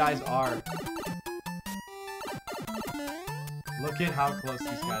these guys are. Look at how close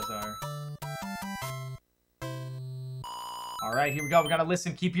these guys are. All right, here we go. We gotta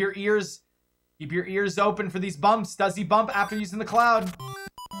listen. Keep your ears open for these bumps. Does he bump after using the cloud?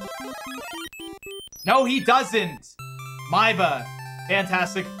 No, he doesn't. Maiba,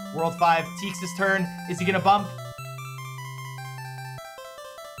 fantastic. World 5, TEEX' turn. Is he gonna bump?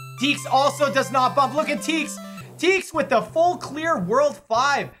 TEEX also does not bump. Look at TEEX. TEEX with the full clear World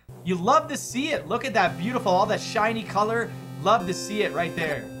 5. You love to see it. Look at that beautiful, all that shiny color. Love to see it right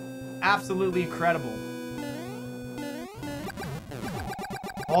there. Absolutely incredible.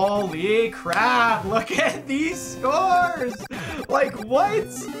 Holy crap. Look at these scores. Like, what?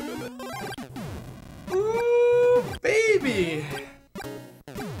 Ooh, baby.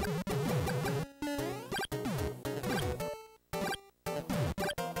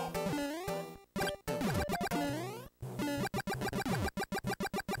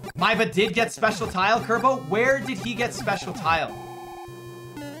 Maiba did get special tile, Kerbo. Where did he get special tile?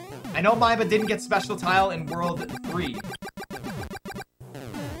 I know Maiba didn't get special tile in World 3.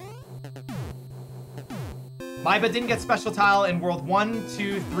 Maiba didn't get special tile in World 1,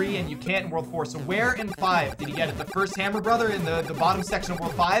 2, 3, and you can't in World 4. So where in 5 did he get it? The first Hammer Brother in the bottom section of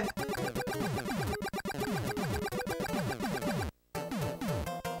World 5?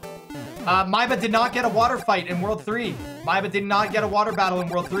 Maiba did not get a water fight in World 3. Maiba did not get a water battle in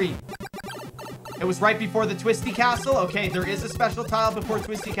World 3. It was right before the Twisty Castle. Okay, there is a special tile before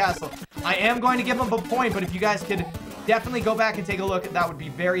Twisty Castle. I am going to give him a point, but if you guys could definitely go back and take a look, that would be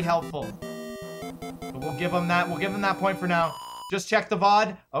very helpful. But we'll give him that. We'll give him that point for now. Just check the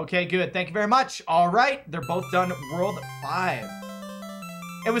VOD. Okay, good. Thank you very much. All right, they're both done World 5.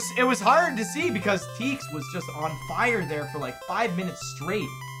 It was hard to see because TEEX was just on fire there for like 5 minutes straight.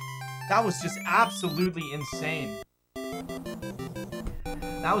 That was just absolutely insane.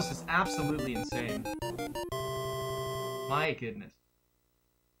 That was just absolutely insane. My goodness.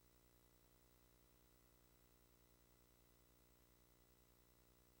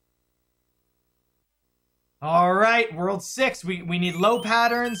 All right, World 6. We need low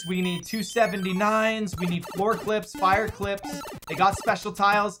patterns. We need 279s. We need floor clips, fire clips. They got special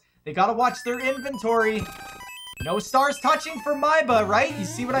tiles. They got to watch their inventory. No stars touching for Maiba, right? You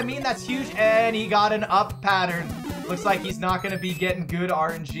see what I mean? That's huge. And he got an up pattern. Looks like he's not going to be getting good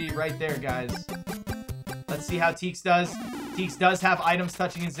RNG right there, guys. Let's see how TEEX does. TEEX does have items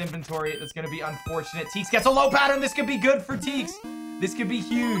touching his inventory. That's going to be unfortunate. TEEX gets a low pattern. This could be good for TEEX. This could be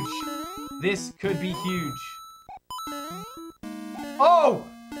huge. This could be huge. Oh!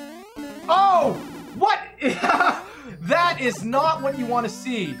 Oh! What? That is not what you want to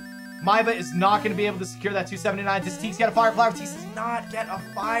see. Maiba is not going to be able to secure that 279. Does TEEX get a fire flower? TEEX does not get a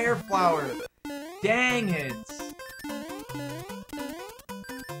fire flower. Dang it.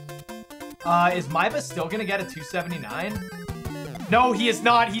 Is Maiba still going to get a 279? No, he is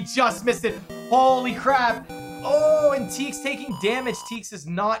not. He just missed it. Holy crap. Oh, and TEEX taking damage. TEEX is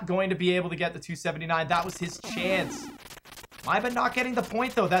not going to be able to get the 279. That was his chance. Maiba not getting the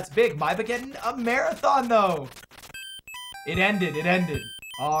point, though. That's big. Maiba getting a marathon, though. It ended. It ended.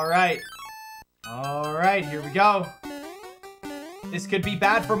 All right. All right, here we go. This could be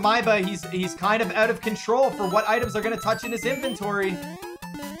bad for Maiba. He's kind of out of control for what items are going to touch in his inventory.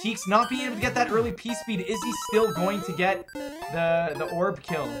 TEEX not being able to get that early P-speed. Is he still going to get the orb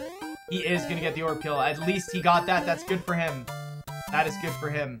kill? He is going to get the orb kill. At least he got that. That's good for him. That is good for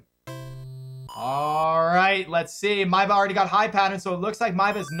him. All right, let's see. Maiba already got high pattern, so it looks like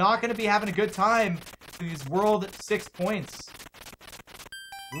Maiba is not going to be having a good time with these World 6 points.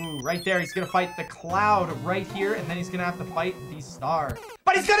 Ooh, right there. He's going to fight the Cloud right here, and then he's going to have to fight the Star.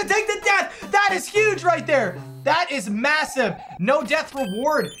 But he's going to take the death! That is huge right there! That is massive! No death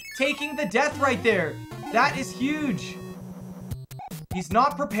reward. Taking the death right there. That is huge. He's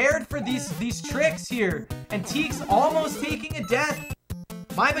not prepared for these tricks here. And TEEX almost taking a death.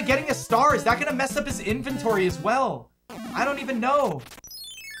 Maiba getting a star. Is that going to mess up his inventory as well? I don't even know.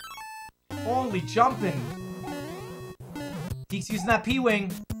 Holy jumping. TEEX using that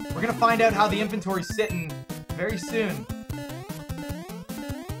P-Wing. We're going to find out how the inventory's sitting very soon.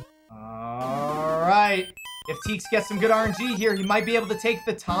 Alright. If TEEX gets some good RNG here, he might be able to take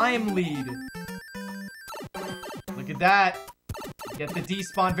the time lead. Look at that. Get the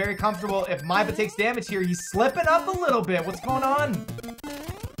despawn very comfortable. If Maiba takes damage here, he's slipping up a little bit. What's going on?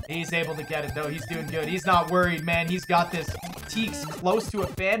 He's able to get it, though. He's doing good. He's not worried, man. He's got this. TEEX close to a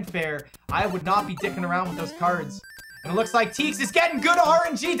fanfare. I would not be dicking around with those cards. And it looks like TEEX is getting good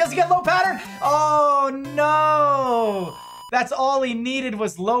RNG. Does he get low pattern? Oh, no. That's all he needed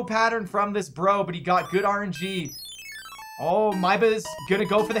was low pattern from this bro, but he got good RNG. Oh, Maiba's gonna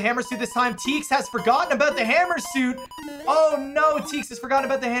go for the hammer suit this time. TEEX has forgotten about the hammer suit. Oh, no. TEEX has forgotten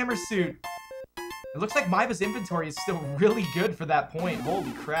about the hammer suit. It looks like Maiba's inventory is still really good for that point.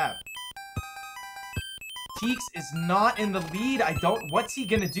 Holy crap. TEEX is not in the lead. What's he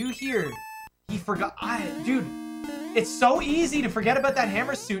gonna do here? He forgot. Dude, it's so easy to forget about that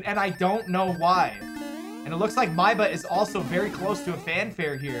hammer suit, and I don't know why. And it looks like Maiba is also very close to a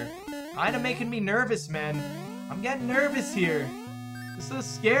fanfare here. Kinda making me nervous, man. I'm getting nervous here. This is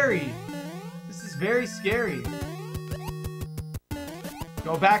scary. This is very scary.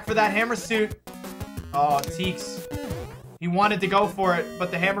 Go back for that hammer suit. Oh, TEEX. He wanted to go for it, but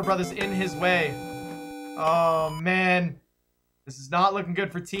the Hammer Brother's in his way. Oh, man. This is not looking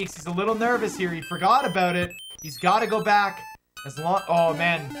good for TEEX. He's a little nervous here. He forgot about it. He's got to go back. Oh,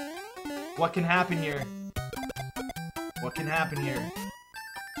 man. What can happen here? What can happen here?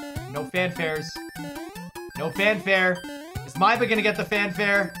 No fanfares. No fanfare. Is Maiba going to get the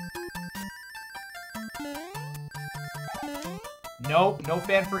fanfare? Nope, no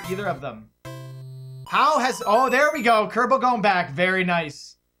fan for either of them. How has... Oh, there we go. Kerbo going back. Very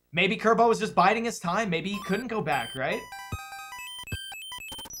nice. Maybe Kerbo was just biding his time. Maybe he couldn't go back, right?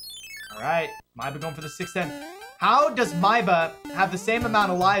 Alright. Maiba going for the 610. How does Maiba have the same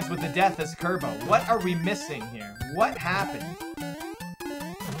amount of lives with the death as Kerbo? What are we missing here? What happened?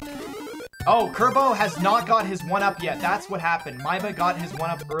 Oh, Kerbo has not got his 1-up yet. That's what happened. Maiba got his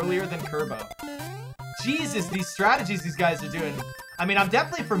 1-up earlier than Kerbo. Jesus, these strategies these guys are doing. I mean, I'm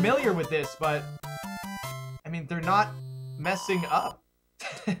definitely familiar with this, but... I mean, they're not messing up.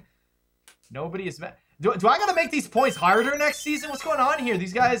 Nobody is... Do I gotta make these points harder next season? What's going on here?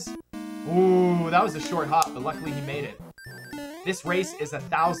 These guys... Ooh, that was a short hop, but luckily he made it. This race is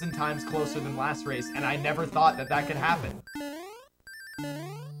 1,000 times closer than last race, and I never thought that that could happen.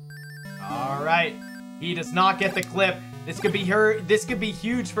 All right, he does not get the clip. This could be This could be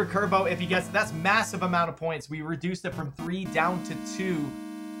huge for Kerbo if he gets. That's massive amount of points. We reduced it from 3 down to 2.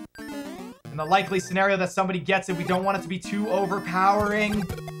 In the likely scenario that somebody gets it, we don't want it to be too overpowering.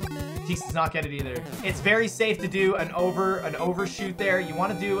 TEEX does not get it either. It's very safe to do an overshoot there. You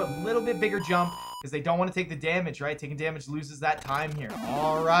want to do a little bit bigger jump because they don't want to take the damage, right? Taking damage loses that time here.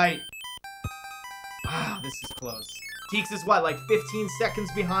 All right. Wow, this is close. TEEX is what, like 15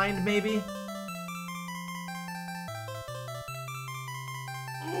 seconds behind, maybe?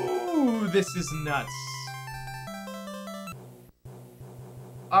 Ooh, this is nuts.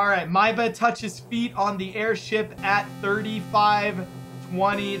 All right, Maiba touches feet on the airship at 35-20,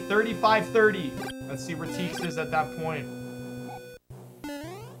 35-30. Let's see where TEEX is at that point.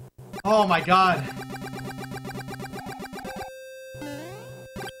 Oh my god.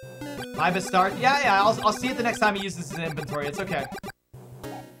 Maiba start. Yeah, I'll see it the next time he uses his inventory. It's okay.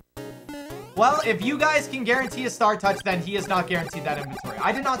 Well, if you guys can guarantee a star touch, then he is not guaranteed that inventory.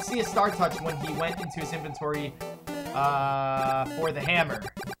 I did not see a star touch when he went into his inventory for the hammer.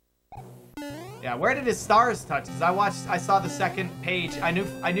 Yeah, where did his stars touch? Because I saw the second page. I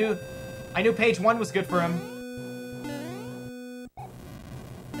knew page 1 was good for him.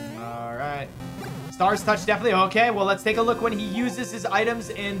 All right. Stars touch definitely. Okay, well, let's take a look when he uses his items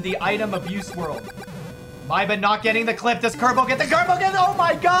in the item abuse world. Maiba not getting the clip. Does Kerbo get the Kerbo? Oh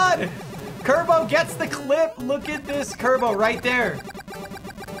my god! Kerbo gets the clip. Look at this Kerbo right there.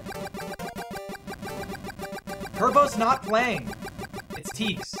 Kerbo's not playing. It's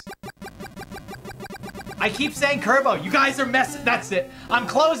TEEX. I keep saying Kerbo. You guys are messing. That's it. I'm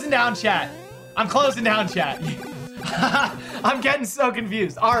closing down chat. I'm closing down chat. I'm getting so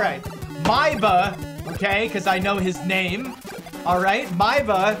confused. All right. Maiba. Okay, because I know his name. All right.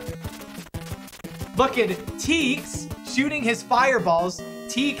 Maiba. Look at TEEX shooting his fireballs.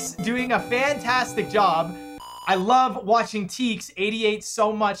 TEEX doing a fantastic job. I love watching TEEX88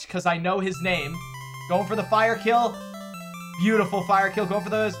 so much because I know his name. Going for the fire kill. Beautiful fire kill. Going for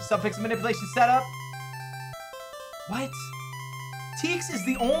the subpixel manipulation setup. What? TEEX is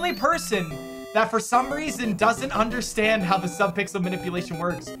the only person that for some reason doesn't understand how the subpixel manipulation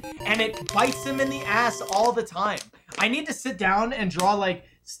works. And it bites him in the ass all the time. I need to sit down and draw like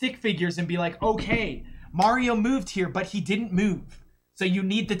stick figures and be like, okay, Mario moved here, but he didn't move. So you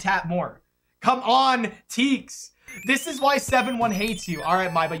need to tap more. Come on, TEEX. This is why 7-1 hates you. All right,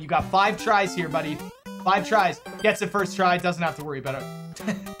 Maiba, you got 5 tries here, buddy. 5 tries. Gets it first try. Doesn't have to worry about it.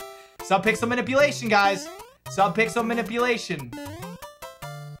 Subpixel manipulation, guys. Subpixel manipulation.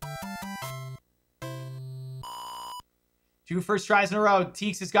 2 first tries in a row.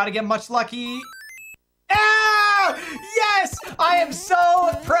 TEEX has got to get much lucky. Ah! Yes! I am so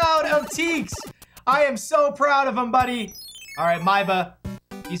proud of TEEX. I am so proud of him, buddy. All right, Maiba.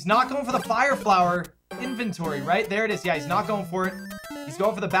 He's not going for the fire flower inventory, right? There it is. Yeah, he's not going for it. He's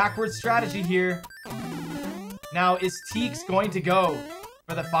going for the backward strategy here. Now, is TEEX going to go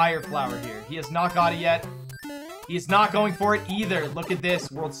for the fire flower here? He has not got it yet. He is not going for it either. Look at this.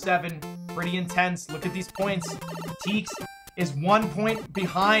 World 7. Pretty intense. Look at these points. TEEX is 1 point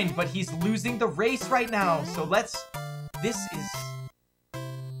behind, but he's losing the race right now. So let's... This is...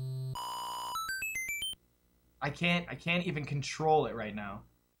 I can't even control it right now.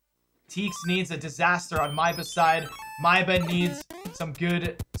 TEEX needs a disaster on Maiba's side. Maiba needs some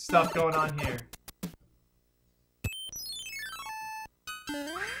good stuff going on here.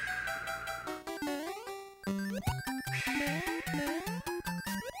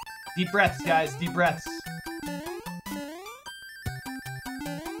 Deep breaths, guys. Deep breaths.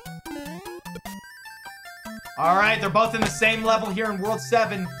 All right, they're both in the same level here in World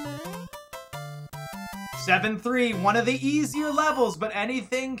 7. 7-3, one of the easier levels, but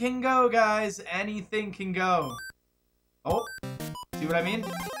anything can go, guys. Anything can go. Oh, see what I mean?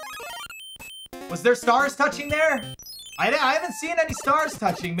 Was there stars touching there? I haven't seen any stars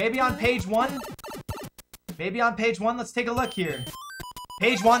touching. Maybe on page 1? Maybe on page 1? Let's take a look here.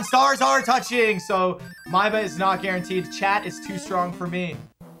 Page 1, stars are touching. So, Maiba is not guaranteed. Chat is too strong for me.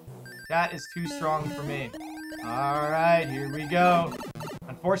 Chat is too strong for me. Alright, here we go.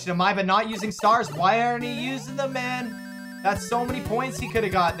 Unfortunate, Maiba not using stars. Why aren't he using them, man? That's so many points he could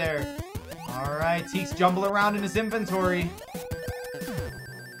have got there. Alright, Teeks jumble around in his inventory.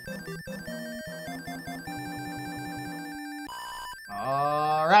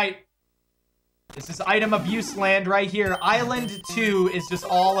 Alright. This is item abuse land right here. Island 2 is just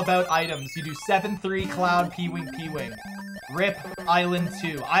all about items. You do 7-3 Cloud P-Wing P-Wing. Rip Island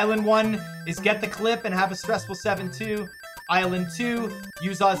 2. Island 1 is get the clip and have a stressful 7-2. Island 2,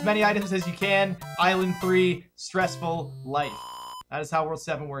 use as many items as you can. Island 3, stressful life. That is how World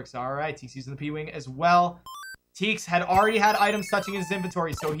 7 works. Alright, Teeks using the P-Wing as well. Teeks had already had items touching his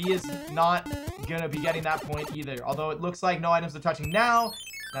inventory, so he is not gonna be getting that point either. Although it looks like no items are touching now.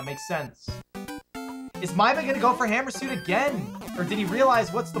 That makes sense. Is Maiba gonna go for Hammer Suit again? Or did he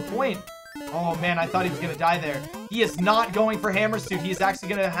realize what's the point? Oh man, I thought he was gonna die there. He is not going for Hammer Suit. He is actually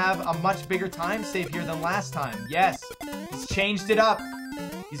gonna have a much bigger time save here than last time. Yes, he's changed it up.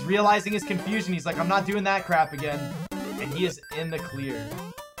 He's realizing his confusion. He's like, I'm not doing that crap again. And he is in the clear.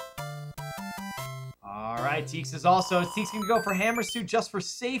 Alright, Teeks is Teeks gonna go for Hammer Suit just for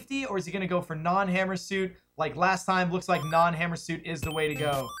safety? Or is he gonna go for non-Hammer Suit? Like last time, looks like non-Hammer Suit is the way to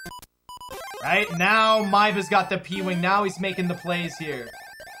go. Right, now Maiba's got the P-Wing. Now he's making the plays here.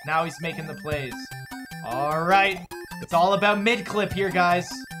 Now he's making the plays. Alright. It's all about mid-clip here, guys.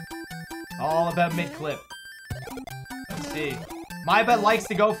 All about mid-clip. Let's see. Maiba likes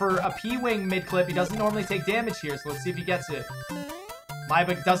to go for a P-Wing mid-clip. He doesn't normally take damage here, so let's see if he gets it.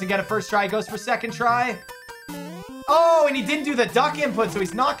 Maiba doesn't get a first try. Goes for second try. Oh, and he didn't do the duck input, so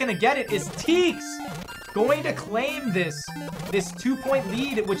he's not going to get it. Is Teeks going to claim this 2-point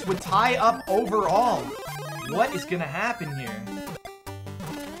lead, which would tie up overall? What is going to happen here?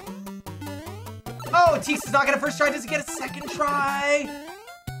 Oh, Teeks does not get a first try. Does he get a second try?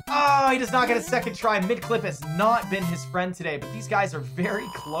 Oh, he does not get a second try. Mid-clip has not been his friend today, but these guys are very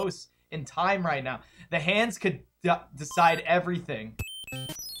close in time right now. The hands could decide everything.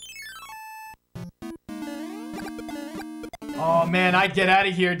 Oh, man, I'd get out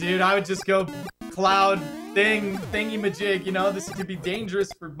of here, dude. I would just go cloud thingy-majig, you know? This could be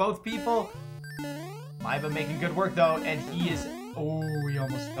dangerous for both people. Maiba making good work, though, and he is... Oh, he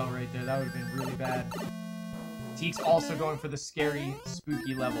almost fell right there. That would have been really bad. Teeks also going for the scary,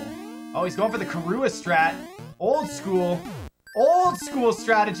 spooky level. Oh, he's going for the Karua strat. Old school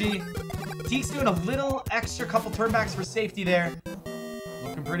strategy. Teeks doing a little extra couple turnbacks for safety there.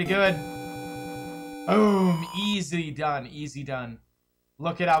 Looking pretty good. Boom. Easy done. Easy done.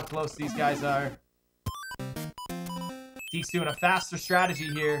 Look at how close these guys are. Teeks doing a faster strategy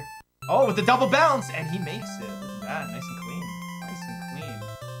here. Oh, with the double bounce. And he makes it. Look at that. Nice and clean. Nice and clean.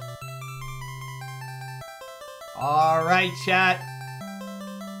 Alright, chat.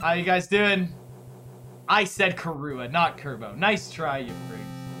 How you guys doing? I said Karua, not Kerbo. Nice try, you freaks.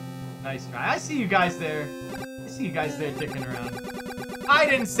 Nice try. I see you guys there. I see you guys there dicking around. I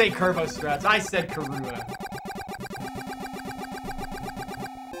didn't say Kerbo strats. I said Karua.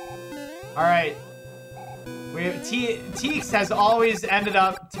 Alright. Teeks has always ended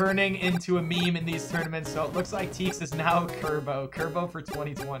up turning into a meme in these tournaments, so it looks like Teeks is now Kerbo. Kerbo for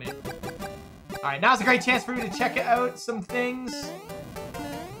 2020. Alright, now's a great chance for me to check out some things.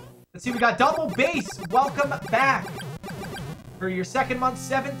 Let's see, we got Double Bass. Welcome back. For your second month,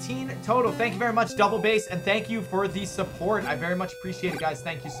 17 total. Thank you very much, Double Bass, and thank you for the support. I very much appreciate it, guys.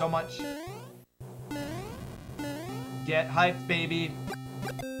 Thank you so much. Get hyped, baby.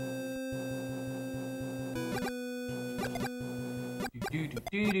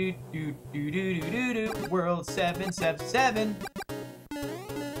 World 777.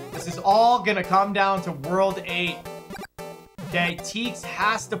 This is all gonna come down to World 8. Okay, Teeks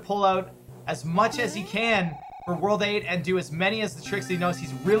has to pull out as much as he can for World 8 and do as many as the tricks he knows.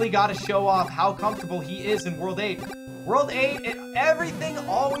 He's really got to show off how comfortable he is in World 8. World 8, everything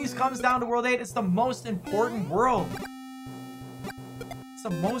always comes down to World 8. It's the most important world. It's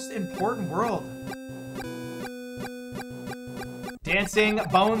the most important world. Dancing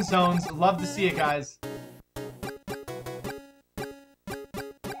Bone Zones. Love to see it, guys.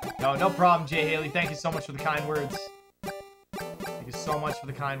 No problem, Jay Haley. Thank you so much for the kind words. Thank you so much for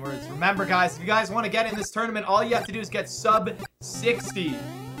the kind words. Remember, guys, if you guys want to get in this tournament, all you have to do is get sub 60.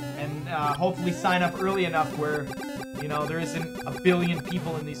 And hopefully sign up early enough where, you know, there isn't a billion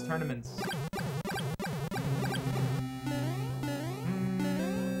people in these tournaments.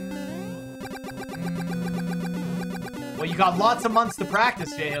 you got lots of months to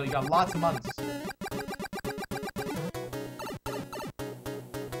practice, J-Hill. You got lots of months.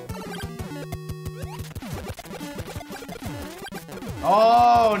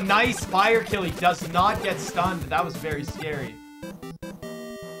 Oh, nice fire kill. He does not get stunned. That was very scary.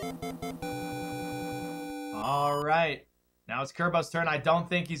 All right. Now it's Kerbo's turn. I don't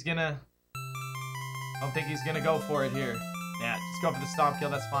think he's gonna go for it here. Yeah, just go for the stomp kill.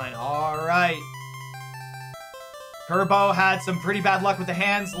 That's fine. All right. Kerbo had some pretty bad luck with the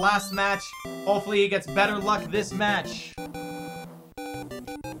hands last match. Hopefully he gets better luck this match. And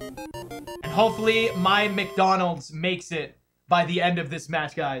hopefully my McDonald's makes it by the end of this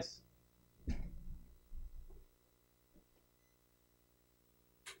match, guys.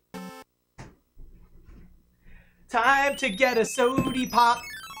 Time to get a sody pop.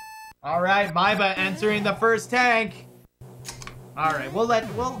 All right, Maiba entering the first tank. All right, we'll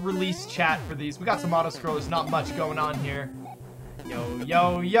release chat for these. We got some auto scrollers, not much going on here. Yo,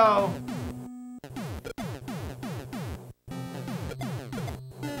 yo, yo.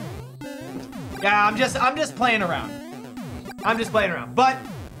 Yeah, I'm just playing around. I'm just playing around. But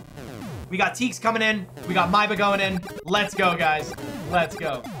we got TEEX coming in. We got Maiba going in. Let's go, guys. Let's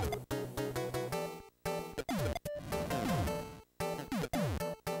go.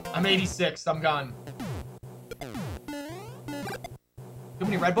 I'm 86. I'm gone. Too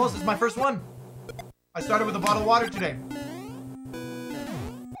many Red Bulls? This is my first one. I started with a bottle of water today.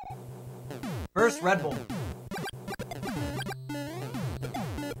 First Red Bull.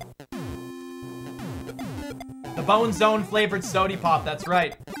 The Bone Zone flavored sody pop. That's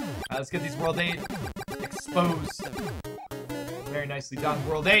right. Let's get these World 8 exposed. Very nicely done,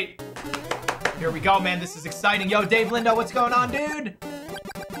 World 8. Here we go, man. This is exciting. Yo, Dave Lindo, what's going on, dude?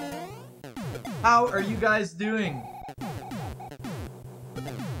 How are you guys doing?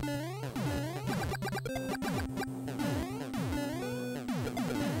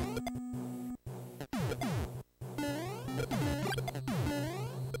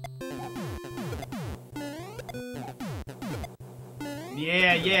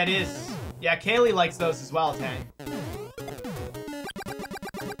 Yeah, it is. Yeah, Kaylee likes those as well, Tang.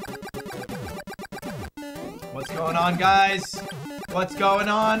 What's going on, guys? What's going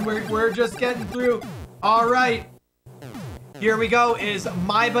on? We're just getting through. All right. Here we go. Is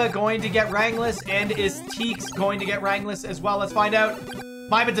Maiba going to get Rangless? And is TEEX going to get Rangless as well? Let's find out.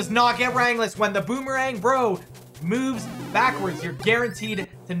 Maiba does not get Rangless. When the boomerang, bro, moves backwards, you're guaranteed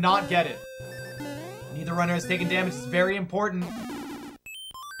to not get it. Neither runner has taken damage. It's very important.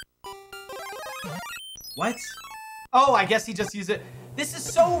 What? Oh, I guess he just used it. This is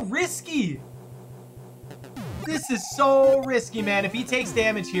so risky. This is so risky, man. If he takes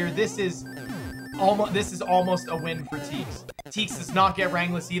damage here, this is almost a win for TEEX. TEEX does not get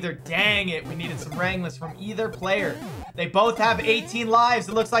Rangless either. Dang it. We needed some Rangless from either player. They both have 18 lives.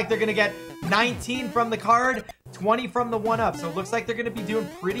 It looks like they're going to get 19 from the card, 20 from the 1-up. So it looks like they're going to be doing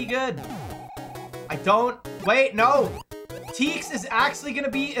pretty good. Wait, no. TEEX is actually going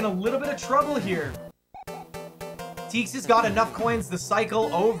to be in a little bit of trouble here. TEEX has got enough coins to cycle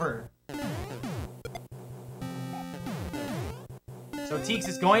over. So TEEX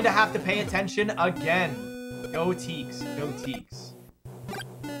is going to have to pay attention again. Go TEEX. Go TEEX.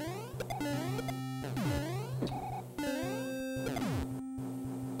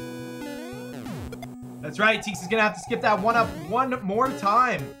 That's right. TEEX is going to have to skip that 1-up one more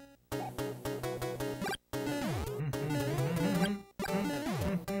time.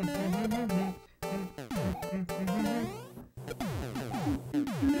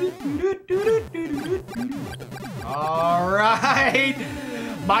 All right.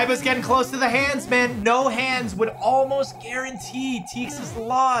 Maiba's getting close to the hands, man. No hands would almost guarantee TEEX's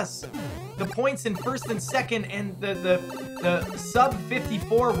loss. The points in first and second and the sub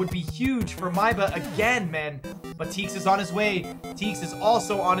 54 would be huge for Maiba again, man. But TEEX is on his way. TEEX is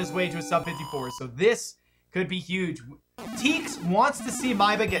also on his way to a sub 54. So this could be huge. TEEX wants to see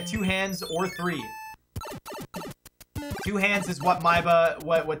Maiba get 2 hands or 3. 2 hands is what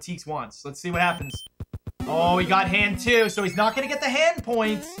TEEX wants. Let's see what happens. Oh, he got hand 2, so he's not going to get the hand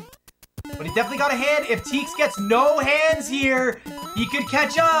points. But he definitely got a hand. If TEEX gets no hands here, he could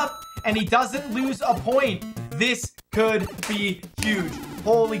catch up, and he doesn't lose a point. This could be huge.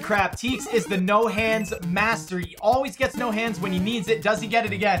 Holy crap. TEEX is the no hands master. He always gets no hands when he needs it. Does he get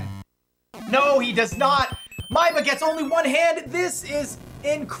it again? No, he does not. Maiba gets only 1 hand. This is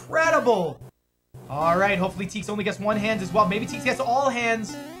incredible. All right, hopefully TEEX only gets 1 hand as well. Maybe TEEX gets all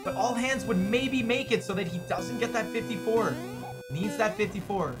hands, but all hands would maybe make it so that he doesn't get that 54. Needs that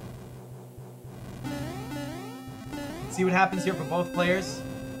 54. Let's see what happens here for both players.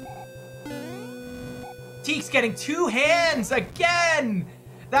 Teeks getting 2 hands again.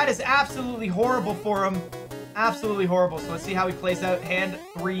 That is absolutely horrible for him. Absolutely horrible. So let's see how he plays out. Hand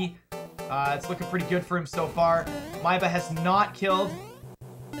 3. It's looking pretty good for him so far. Maiba has not killed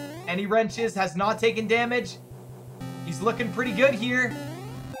any wrenches, has not taken damage. He's looking pretty good here.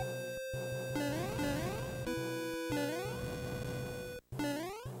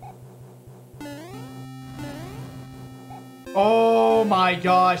 Oh my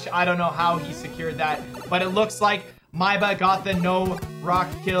gosh, I don't know how he secured that, but it looks like Maiba got the no rock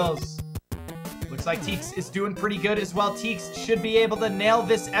kills. Looks like Teeks is doing pretty good as well. Teeks should be able to nail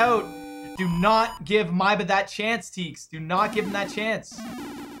this out. Do not give Maiba that chance, Teeks. Do not give him that chance.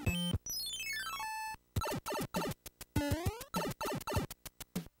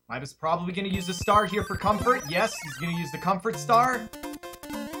 Maiba's probably going to use a star here for comfort. Yes, he's going to use the comfort star.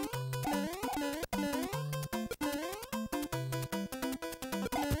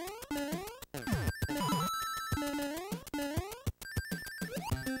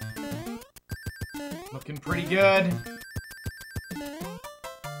 Looking pretty good.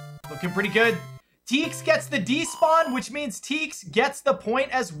 Looking pretty good. Teeks gets the despawn, which means Teeks gets the point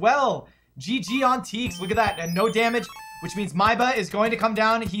as well. GG on Teeks. Look at that. And no damage, which means Maiba is going to come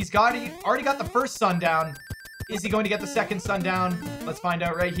down. He's already got the first sun down. Is he going to get the second sun down? Let's find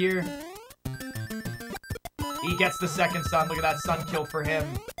out right here. He gets the second sun. Look at that sun kill for him.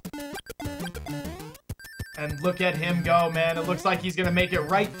 And look at him go, man. It looks like he's going to make it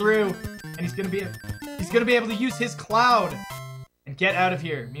right through. And he's going to be able to use his cloud and get out of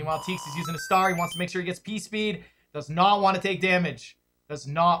here. Meanwhile, Teeks is using a star. He wants to make sure he gets P-speed. Does not want to take damage. Does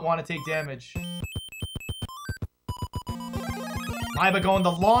not want to take damage. Maiba going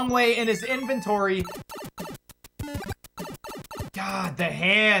the long way in his inventory. God, the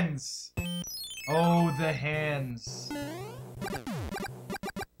hands. Oh, the hands.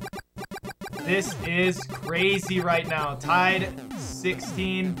 This is crazy right now. Tied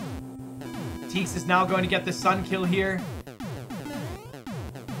 16. Teeks is now going to get the sun kill here.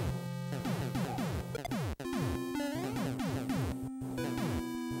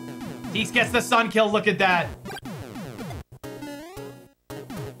 Teeks gets the sun kill. Look at that.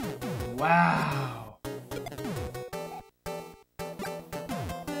 Wow.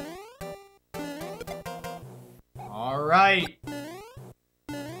 All right.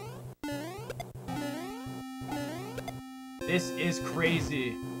 This is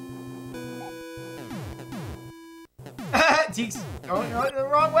crazy. Teeks going the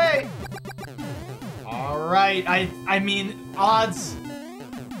wrong way. All right. I mean, odds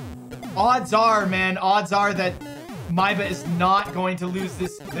are, man, odds are that Maiba is not going to lose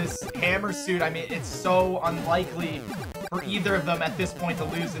this hammer suit. I mean, it's so unlikely for either of them at this point to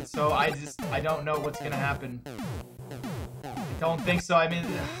lose it. So I don't know what's gonna happen. I don't think so. I mean,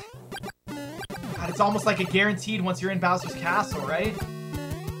 God, it's almost like a guaranteed once you're in Bowser's Castle, right?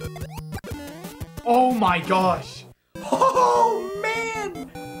 Oh my gosh. Oh man.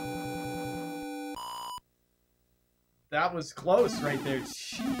 That was close right there.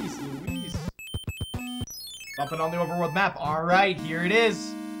 Jeez Louise. Bumping on the overworld map. All right, here it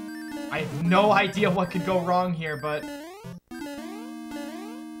is. I have no idea what could go wrong here, but...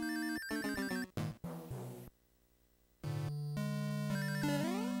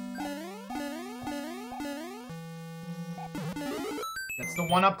 That's the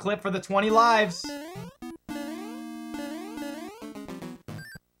one-up clip for the 20 lives.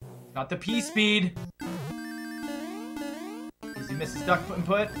 Got the P-speed. Does he miss his duck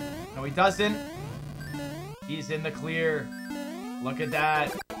input? No, he doesn't. He's in the clear. Look at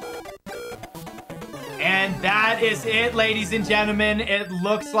that. And that is it, ladies and gentlemen. It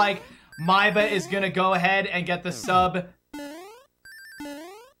looks like Maiba is going to go ahead and get the sub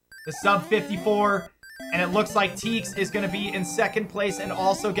 54. And it looks like Teeks is going to be in second place and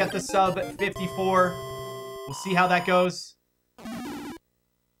also get the sub 54. We'll see how that goes.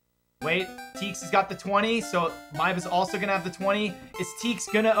 Wait, Teeks has got the 20, so Maiba's also going to have the 20. Is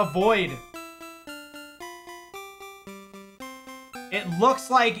Teeks going to avoid? It looks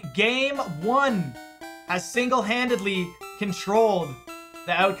like game 1 has single-handedly controlled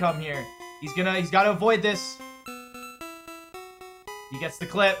the outcome here. He's got to avoid this. He gets the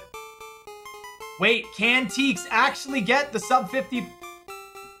clip. Wait, can Teeks actually get the sub 50?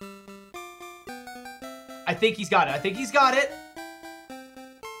 I think he's got it. I think he's got it.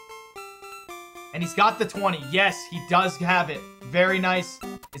 And he's got the 20. Yes, he does have it. Very nice.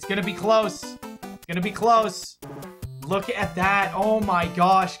 It's going to be close. It's going to be close. Look at that. Oh my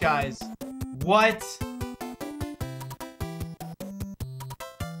gosh, guys. What?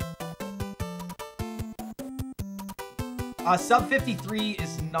 Sub 53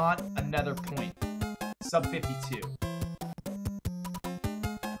 is not another point. sub 52.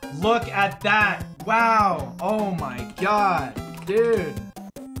 Look at that. Wow. Oh my god. Dude.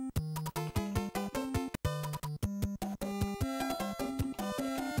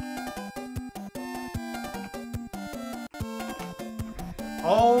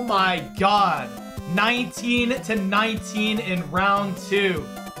 Oh my god. 19-19 in round 2.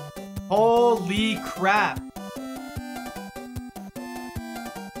 Holy crap.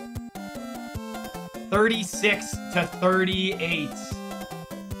 36-38.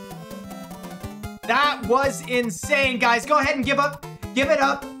 That was insane, guys. Go ahead and give it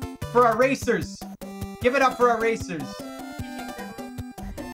up for our racers. Give it up for our racers.